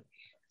Sister.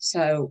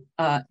 So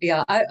I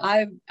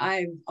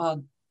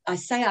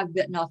say I've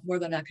bitten off more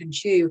than I can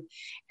chew,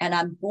 and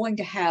I'm going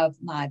to have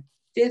my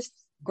 5th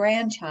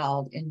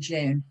grandchild in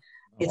June.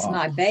 It's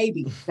my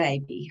baby,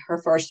 her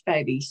first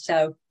baby.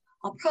 So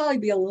I'll probably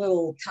be a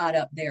little tied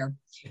up there,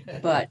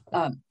 but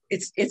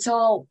it's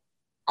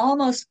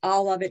almost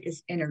all of it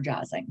is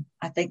energizing.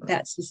 I think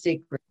that's the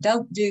secret.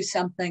 Don't do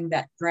something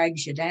that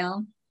drags you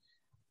down.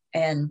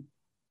 And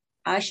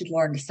I should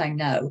learn to say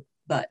no,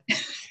 but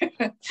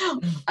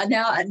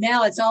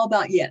now it's all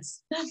about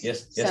yes.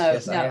 Yes, no. I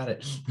got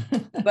it.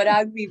 But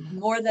I'd be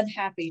more than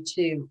happy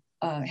to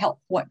help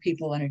point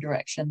people in a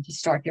direction to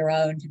start their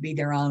own, to be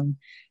their own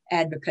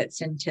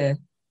advocates, and to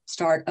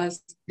start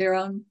their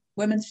own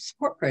women's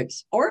support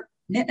groups or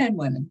men and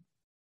women.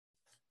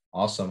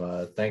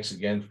 Awesome. Thanks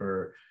again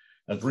for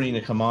agreeing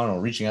to come on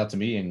or reaching out to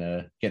me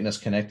and getting us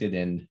connected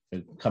and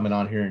coming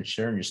on here and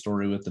sharing your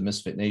story with the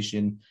Misfit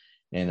Nation.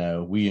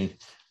 And we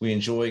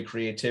enjoy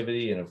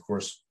creativity, and of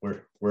course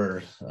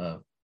we're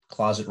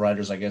closet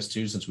writers, I guess,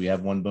 too, since we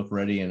have one book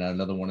ready and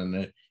another one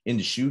in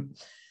the shoot.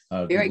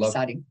 Very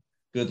exciting.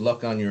 Good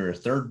luck on your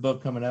 3rd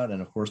book coming out,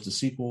 and of course the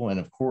sequel, and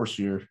of course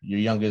your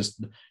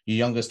youngest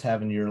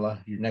having your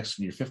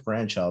 5th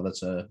grandchild.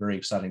 That's a very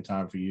exciting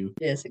time for you.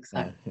 It is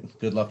exciting.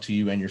 Good luck to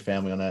you and your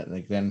family on that. And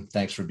again,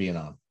 thanks for being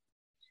on.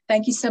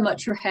 Thank you so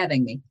much for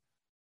having me.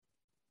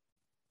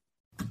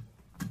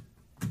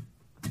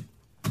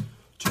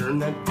 Turn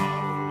that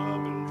bottle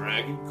up and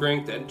drag it,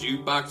 crank that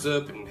jukebox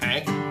up and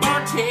hack it.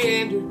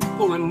 Bartender,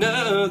 pour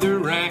another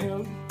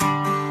round.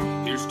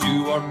 Here's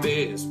to our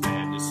best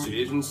band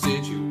decisions,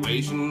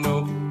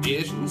 situational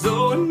conditions,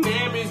 and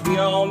memories we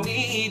all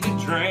need to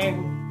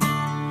drown.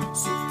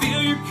 So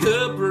fill your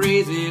cup,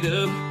 raise it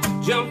up,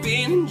 jump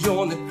in and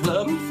join the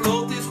club and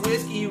float this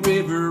whiskey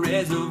river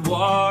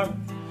reservoir.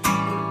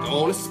 We're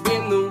gonna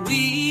spend the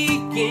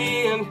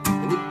weekend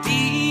in the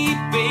deep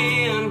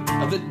end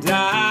of the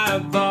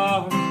dive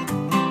bar.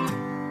 Cause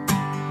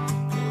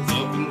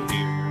up in here,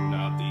 you're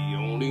not the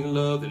only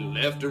love that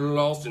left her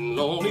lost and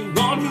lonely,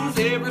 one who's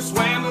ever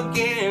swam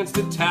against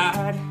the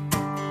tide.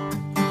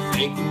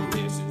 Thinking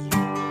this is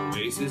your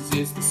oasis,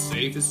 it's the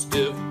safest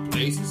of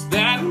places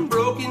that a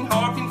broken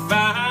heart can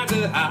find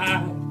a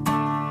hide.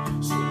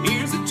 So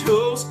here's a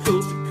toast,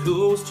 coast to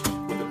coast,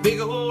 with a big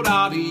old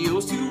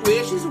adios to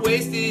wishes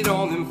wasted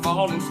on them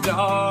falling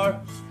stars.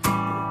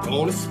 We're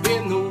gonna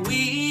spend the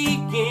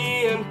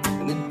weekend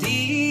in the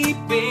deep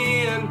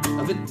end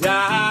of the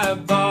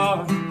dive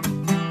bar.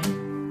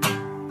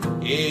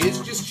 Yeah, it's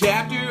just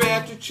chapter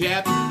after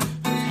chapter,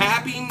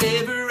 happy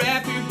never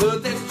after,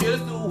 but that's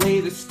just the way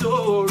the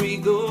story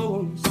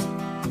goes.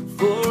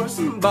 For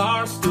some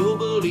barstool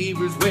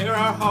believers, wear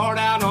our heart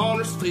out on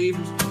our sleeves,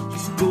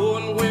 just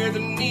going where the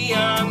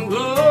neon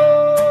glows.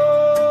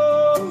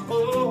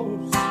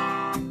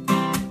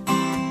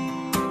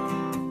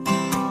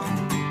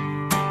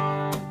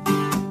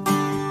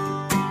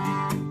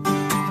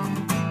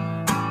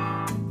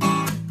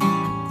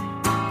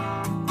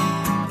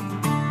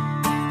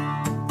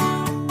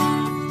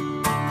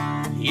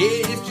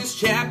 Yeah, it's just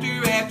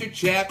chapter after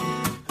chapter,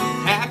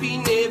 happy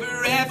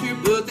never after,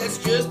 but that's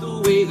just the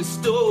way the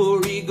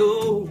story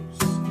goes.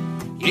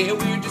 Yeah,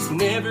 we're just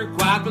never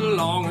quite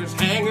belongers,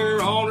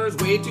 hanger-oners,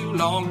 way too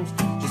longers,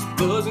 just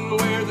buzzing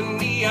where the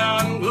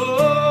neon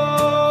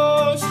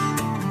glows.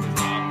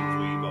 Problems,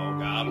 we've all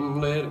got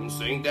them, let them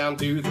sink down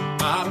to the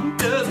bottom.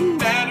 Doesn't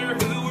matter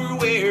who or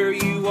where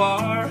you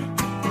are,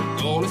 we're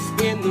gonna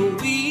spend the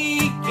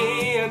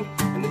weekend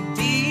in the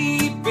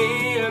deep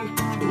end.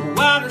 The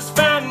water's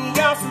finding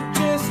y'all, so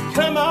just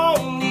come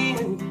on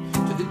in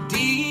to the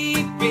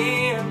deep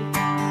end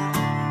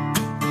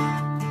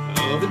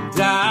of the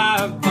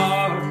dive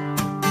bar,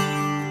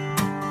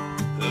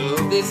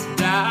 of this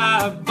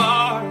dive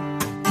bar.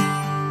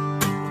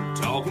 We're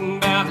talking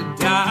about a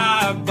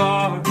dive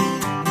bar.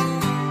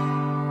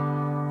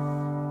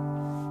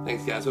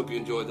 Thanks, guys. Hope you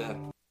enjoyed that.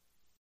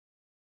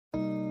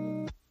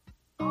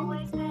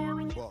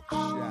 Buck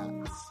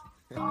shots.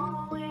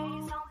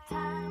 Always on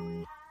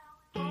time,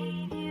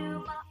 gave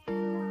you my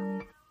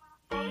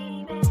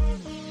baby.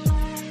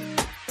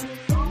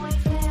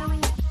 Always there when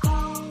you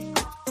call,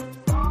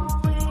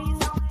 always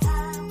on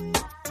time,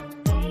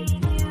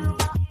 gave you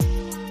my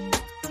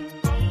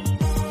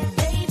baby.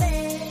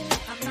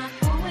 I'm not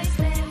always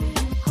there when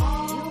you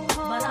call,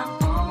 but I'm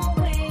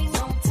always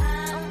on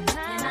time,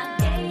 and I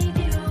gave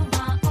you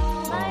my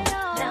all.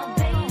 Now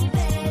baby,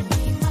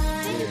 be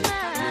mine.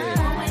 I'm not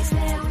always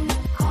there when you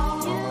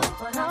call,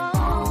 but I'm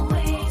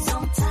always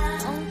on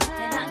time,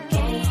 and I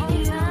gave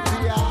you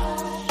my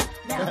all.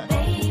 Now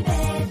baby,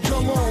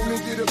 Come on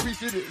and get a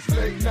piece of this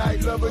late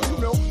night lover. You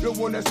know, the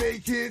one that say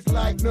kids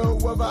like no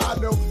other. I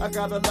know I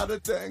got a lot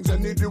of things I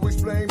need to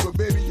explain, but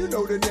baby, you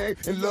know the name,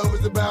 and love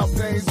is about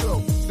pain.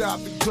 So stop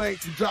the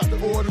complaints and drop the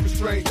order of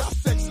restraint. Our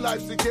sex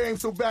life's a game,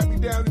 so back me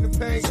down in the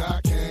pain.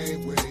 I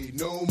can't wait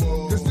no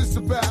more. Cause it's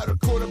about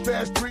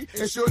 3:15,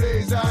 and sure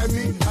days I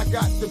me. I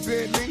got the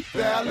Bentley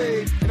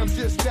Ballet, and I'm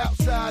just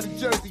outside of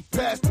Jersey,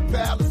 past the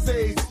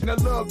Palisades. And I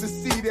love to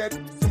see that,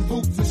 some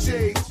boots and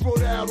shades,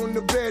 spread out on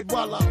the bed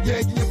while I'm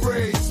yanking your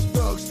braids.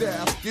 Thug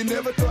style, you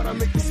never thought I'd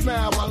make you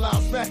smile while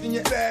I'm smacking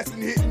your ass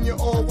and hitting you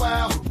all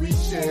wild. We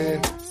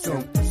share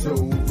something so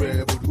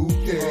rare, but who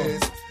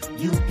cares?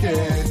 You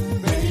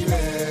can, baby.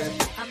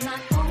 I'm not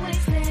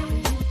always there when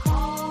you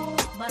call,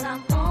 but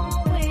I'm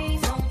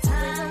always on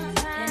time,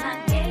 and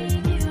I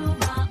gave you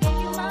my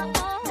all.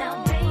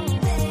 Now baby,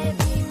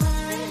 be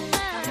mine.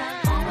 I'm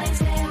not always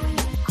there when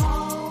you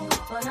call,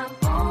 but I'm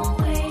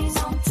always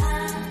on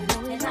time,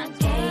 and I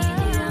gave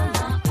you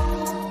my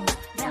all.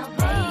 Now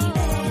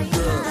baby, be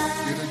Girl,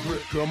 mine. get a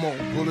grip, come on,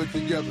 pull it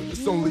together.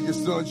 It's only a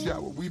sun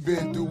shower. We've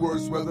been through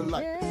worse weather,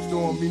 like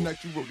stormy night.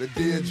 You wrote a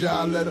Dear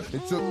John letter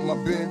and took my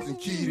Benz and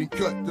keyed and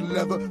cut the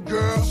leather.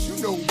 Girl, you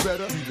know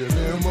better. You the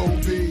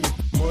M.O.B.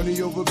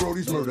 Money over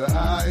Brody's murder,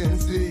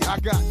 I.N.C. I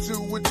got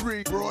 2 or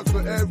 3 broads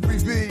for every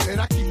V, and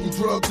I keep them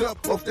drugged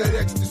up off that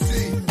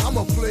ecstasy. I'm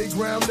a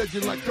playground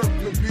legend like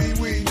Kirkland Pee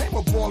Wee. Name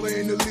a baller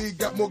in the league,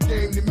 got more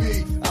game than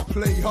me. I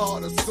play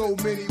harder, so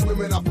many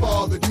women I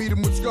bothered. Meet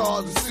them with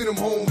scars and send them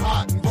home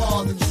hot and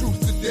bothered. Truth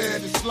to dare,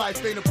 this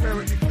life ain't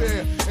apparently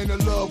fair, and a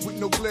love with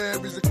no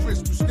glare is a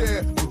crystal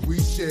stare. But we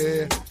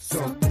share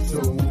something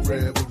so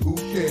rare, but who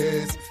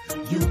cares?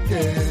 You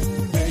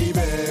can, baby.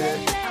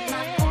 I'm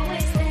not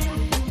always there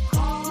when you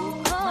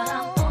call, but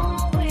I'm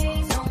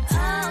always on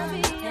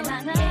time, and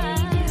I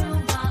gave you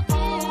my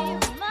all.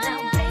 Now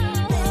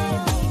baby,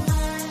 be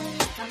mine.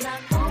 I'm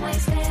not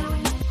always there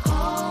when you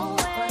call,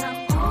 but I'm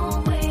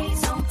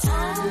always on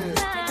time, and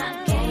I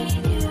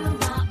gave you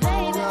my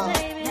all. Now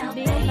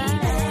baby, be mine.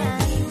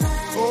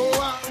 Oh,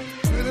 I'm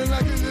feeling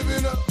like you're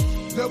living up.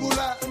 Double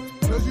life,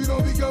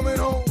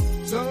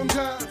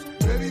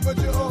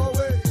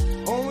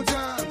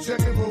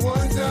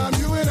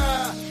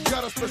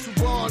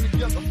 special bond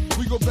together.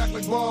 We go back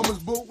like bombers,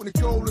 boo, in the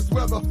coldest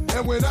weather.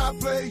 And when I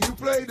play, you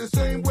play the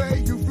same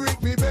way. You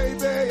freak me,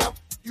 baby.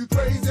 You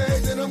crazy,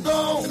 then I'm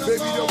gone. Baby,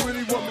 don't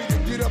really want me to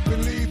get up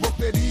and leave up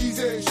that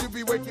easy. Should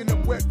be waking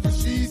up wet for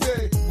she's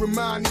a.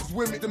 Remind these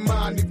women to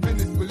mind their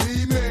business,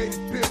 believe me.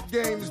 This pimp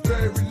game is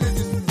very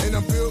religious, and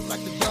I'm built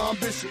like the Don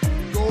Bishop.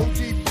 Gold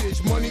deep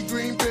dish, money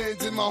green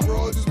bins, and my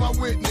world is my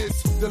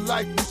witness. The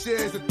life we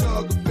share is a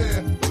thug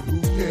affair. But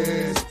who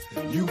cares?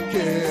 You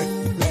care,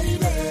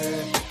 baby.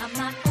 I'm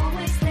not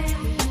always there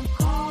when you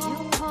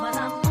call, but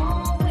I'm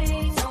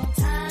always on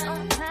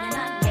time. And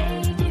I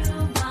gave you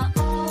my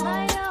all.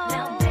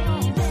 Now,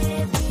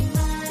 baby, be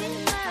mine.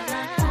 I'm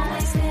not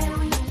always there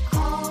when you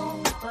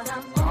call, but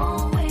I'm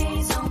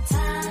always on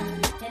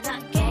time. And I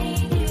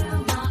gave you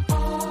my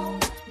all.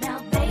 Now,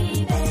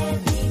 baby,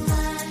 be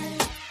mine.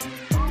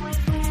 Always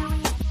there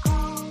when you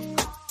call,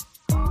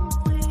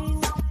 always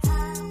on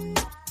time.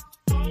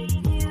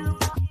 Gave you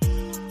my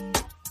all.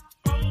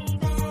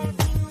 Baby,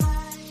 be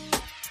mine.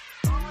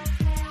 Always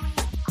there when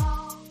you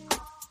call,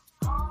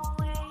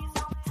 always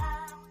on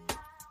time.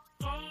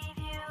 Gave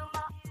you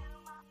my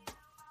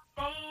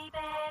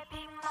baby,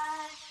 be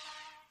mine.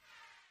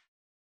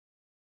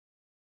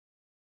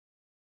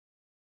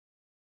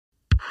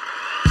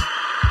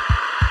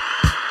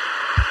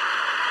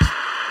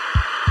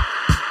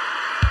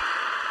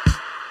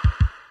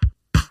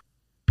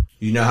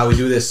 You know how we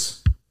do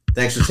this.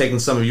 Thanks for taking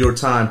some of your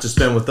time to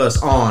spend with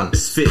us on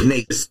Fit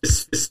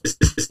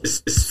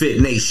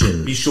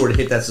Nation. Be sure to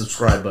hit that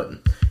subscribe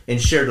button and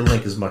share the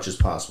link as much as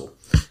possible.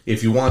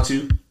 If you want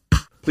to,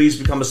 please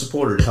become a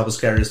supporter to help us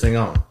carry this thing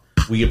on.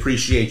 We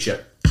appreciate you.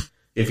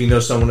 If you know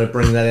someone that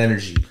brings that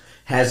energy,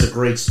 has a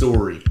great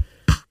story,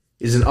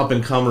 is an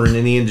up-and-comer in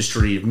the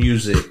industry of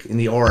music, in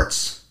the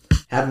arts,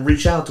 have them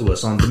reach out to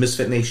us on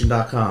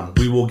themisfitnation.com.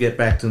 We will get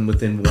back to them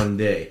within one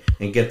day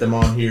and get them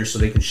on here so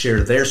they can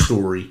share their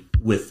story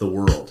with the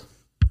world.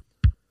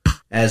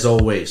 As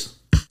always,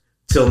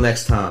 till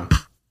next time,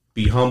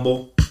 be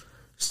humble,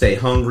 stay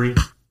hungry,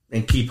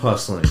 and keep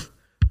hustling,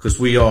 because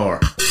we are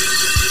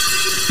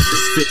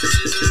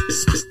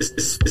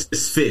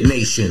Fit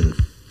Nation.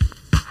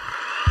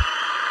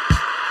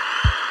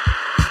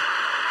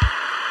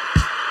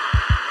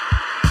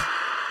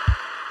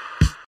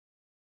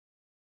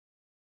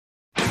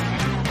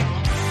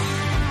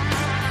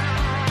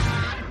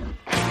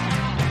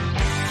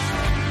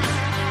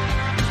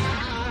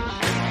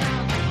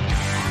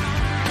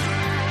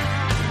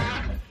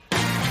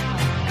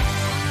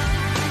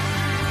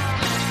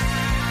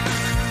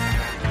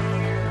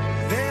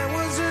 There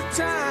was a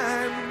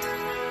time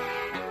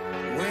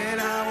when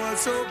I was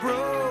so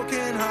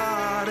broken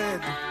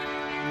hearted.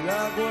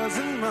 Love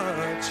wasn't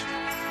much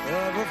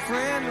of a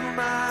friend of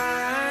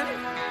mine.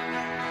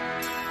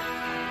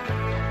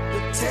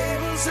 The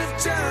tables have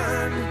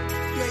turned,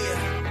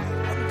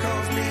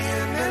 cause me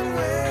and them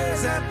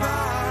ways have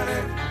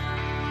parted.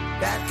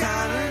 That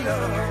kind of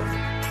love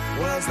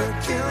was the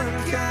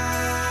killing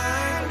kind.